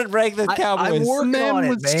analyst. You got to rank the Cowboys. I'm working on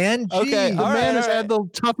it, man. Okay, Jeez. The man has had the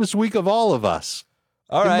toughest week of all of us.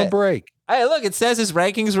 All Give him right. a break. Hey, look, it says his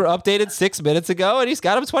rankings were updated 6 minutes ago, and he's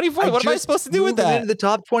got him 24. What am I supposed to do with that? Into the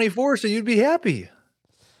top 24, so you'd be happy.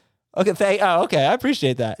 Okay, okay, I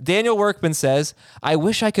appreciate that. Daniel Workman says, I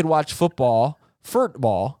wish I could watch football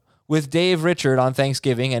with Dave Richard on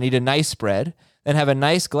Thanksgiving and eat a nice spread. then have a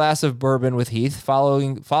nice glass of bourbon with Heath,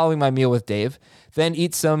 following my meal with Dave, then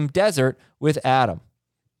eat some dessert with Adam.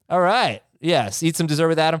 All right. Yes, eat some dessert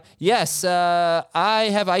with Adam. Yes, I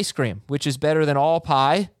have ice cream, which is better than all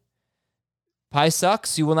pie. Pie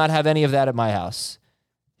sucks. You will not have any of that at my house.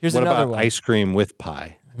 Here's what another about one. Ice cream with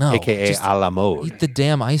pie? No, AKA just a la mode. Eat the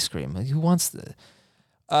damn ice cream. Who wants the?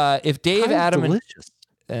 If Dave, Pie is Adam, delicious.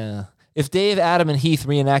 if Dave, Adam, and Heath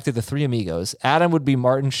reenacted the Three Amigos, Adam would be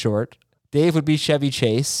Martin Short, Dave would be Chevy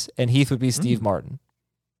Chase, and Heath would be Steve Martin.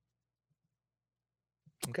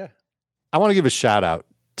 Okay. I want to give a shout out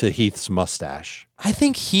to Heath's mustache. I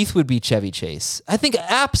think Heath would be Chevy Chase. I think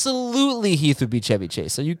absolutely Heath would be Chevy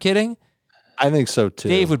Chase. Are you kidding? I think so too.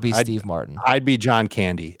 Dave would be Steve Martin. I'd be John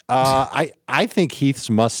Candy. I think Heath's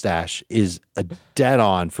mustache is a dead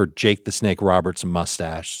on for Jake the Snake Roberts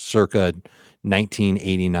mustache, circa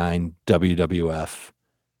 1989 WWF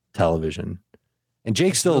television. And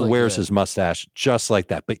Jake still really wears good. his mustache just like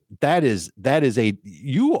that. But that is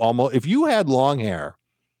you almost, if you had long hair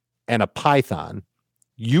and a python,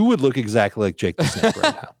 you would look exactly like Jake the Snake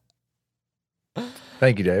right now.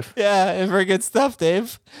 Thank you, Dave. Yeah, very good stuff,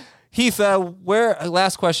 Dave. Heath,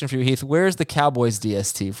 last question for you, Heath. Where's the Cowboys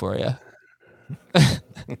DST for you?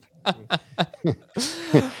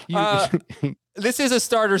 This is a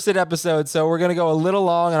starter sit episode, so we're going to go a little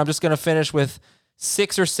long, and I'm just going to finish with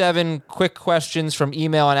 6 or 7 quick questions from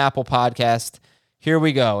email and Apple Podcast. Here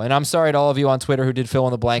we go. And I'm sorry to all of you on Twitter who did fill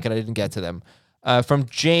in the blank and I didn't get to them. From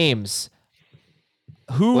James.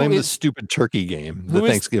 Blame the stupid turkey game, the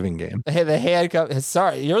Thanksgiving game. Hey, the handcuff.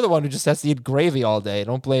 Sorry, you're the one who just has to eat gravy all day.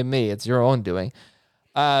 Don't blame me. It's your own doing.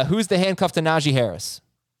 Who's the handcuff to Najee Harris?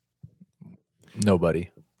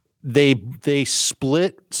 Nobody. They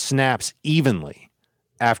split snaps evenly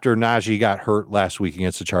after Najee got hurt last week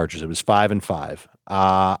against the Chargers. It was 5-5.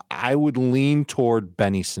 I would lean toward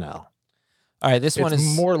Benny Snell. All right, this one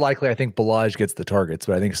is more likely. I think Ballage gets the targets,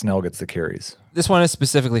 but I think Snell gets the carries. This one is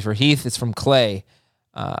specifically for Heath. It's from Clay.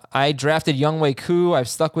 I drafted Younghoe Koo. I've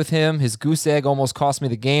stuck with him. His goose egg almost cost me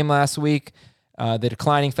the game last week. The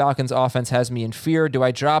declining Falcons offense has me in fear. Do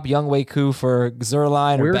I drop Younghoe Koo for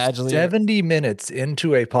Zerline or We're Badgley? 70 minutes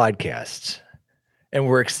into a podcast, and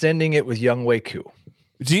we're extending it with Younghoe Koo.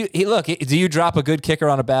 Do you drop a good kicker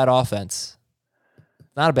on a bad offense?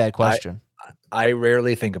 Not a bad question. I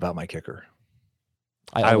rarely think about my kicker.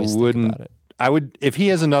 I wouldn't. Think about it. I would if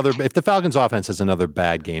the Falcons offense has another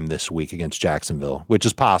bad game this week against Jacksonville, which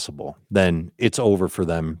is possible, then it's over for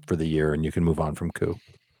them for the year and you can move on from Koo.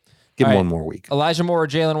 Give him one more week. Elijah Moore or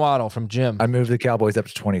Jalen Waddle from Jim. I moved the Cowboys up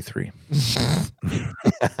to 23.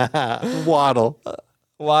 Waddle.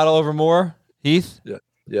 Waddle over Moore? Heath? Yeah.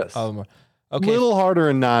 Yes. More. Okay. A little harder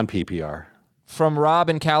in non-PPR. From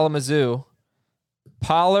Rob in Kalamazoo.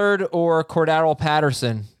 Pollard or Cordarrelle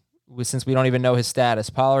Patterson? Since we don't even know his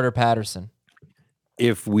status. Pollard or Patterson?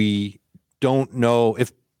 If we don't know,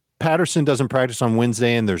 if Patterson doesn't practice on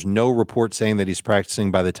Wednesday and there's no report saying that he's practicing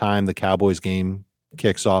by the time the Cowboys game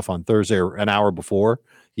kicks off on Thursday or an hour before,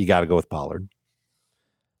 you got to go with Pollard.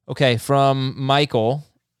 Okay, from Michael.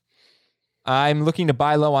 I'm looking to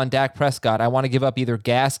buy low on Dak Prescott. I want to give up either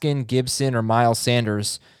Gaskin, Gibson, or Miles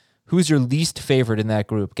Sanders. Who's your least favorite in that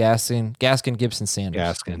group? Gaskin, Gibson,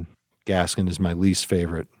 Sanders. Gaskin is my least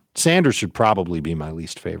favorite. Sanders should probably be my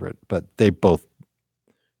least favorite, but they both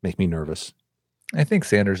make me nervous. I think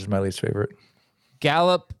Sanders is my least favorite.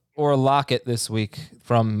 Gallup or Lockett this week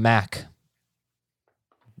from Mac?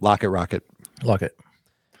 Lockett.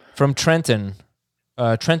 From Trenton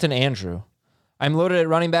Andrew. I'm loaded at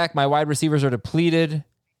running back. My wide receivers are depleted.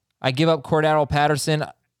 I give up Cordarrelle Patterson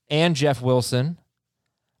and Jeff Wilson.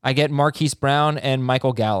 I get Marquise Brown and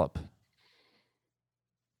Michael Gallup.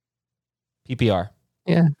 PPR.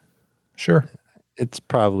 Yeah. Sure. It's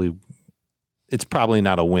probably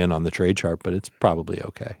not a win on the trade chart, but it's probably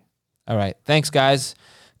okay. All right. Thanks, guys.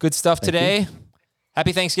 Good stuff today.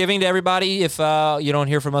 Happy Thanksgiving to everybody. If you don't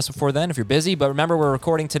hear from us before then, if you're busy. But remember, we're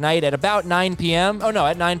recording tonight at about 9 p.m.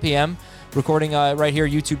 At 9 p.m. Recording right here,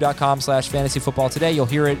 youtube.com/fantasyfootballtoday. You'll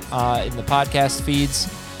hear it in the podcast feeds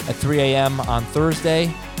at 3 a.m. on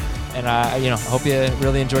Thursday. And, I hope you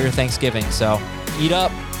really enjoy your Thanksgiving. So eat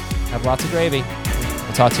up. Have lots of gravy.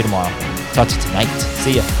 We'll talk to you tomorrow. Talk to you tonight.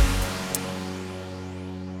 See ya.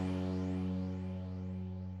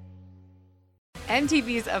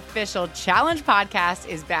 MTV's official Challenge podcast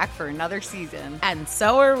is back for another season. And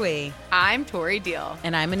so are we. I'm Tori Deal.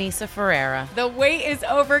 And I'm Anissa Ferreira. The wait is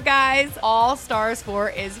over, guys. All Stars 4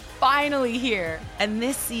 is finally here. And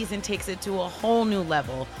this season takes it to a whole new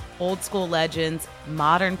level. Old school legends,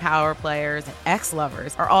 modern power players, and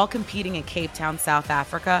ex-lovers are all competing in Cape Town, South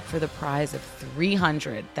Africa for the prize of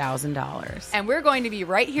 $300,000. And we're going to be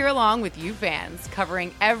right here along with you fans,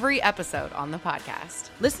 covering every episode on the podcast.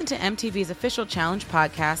 Listen to MTV's official Challenge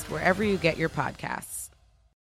podcast wherever you get your podcasts.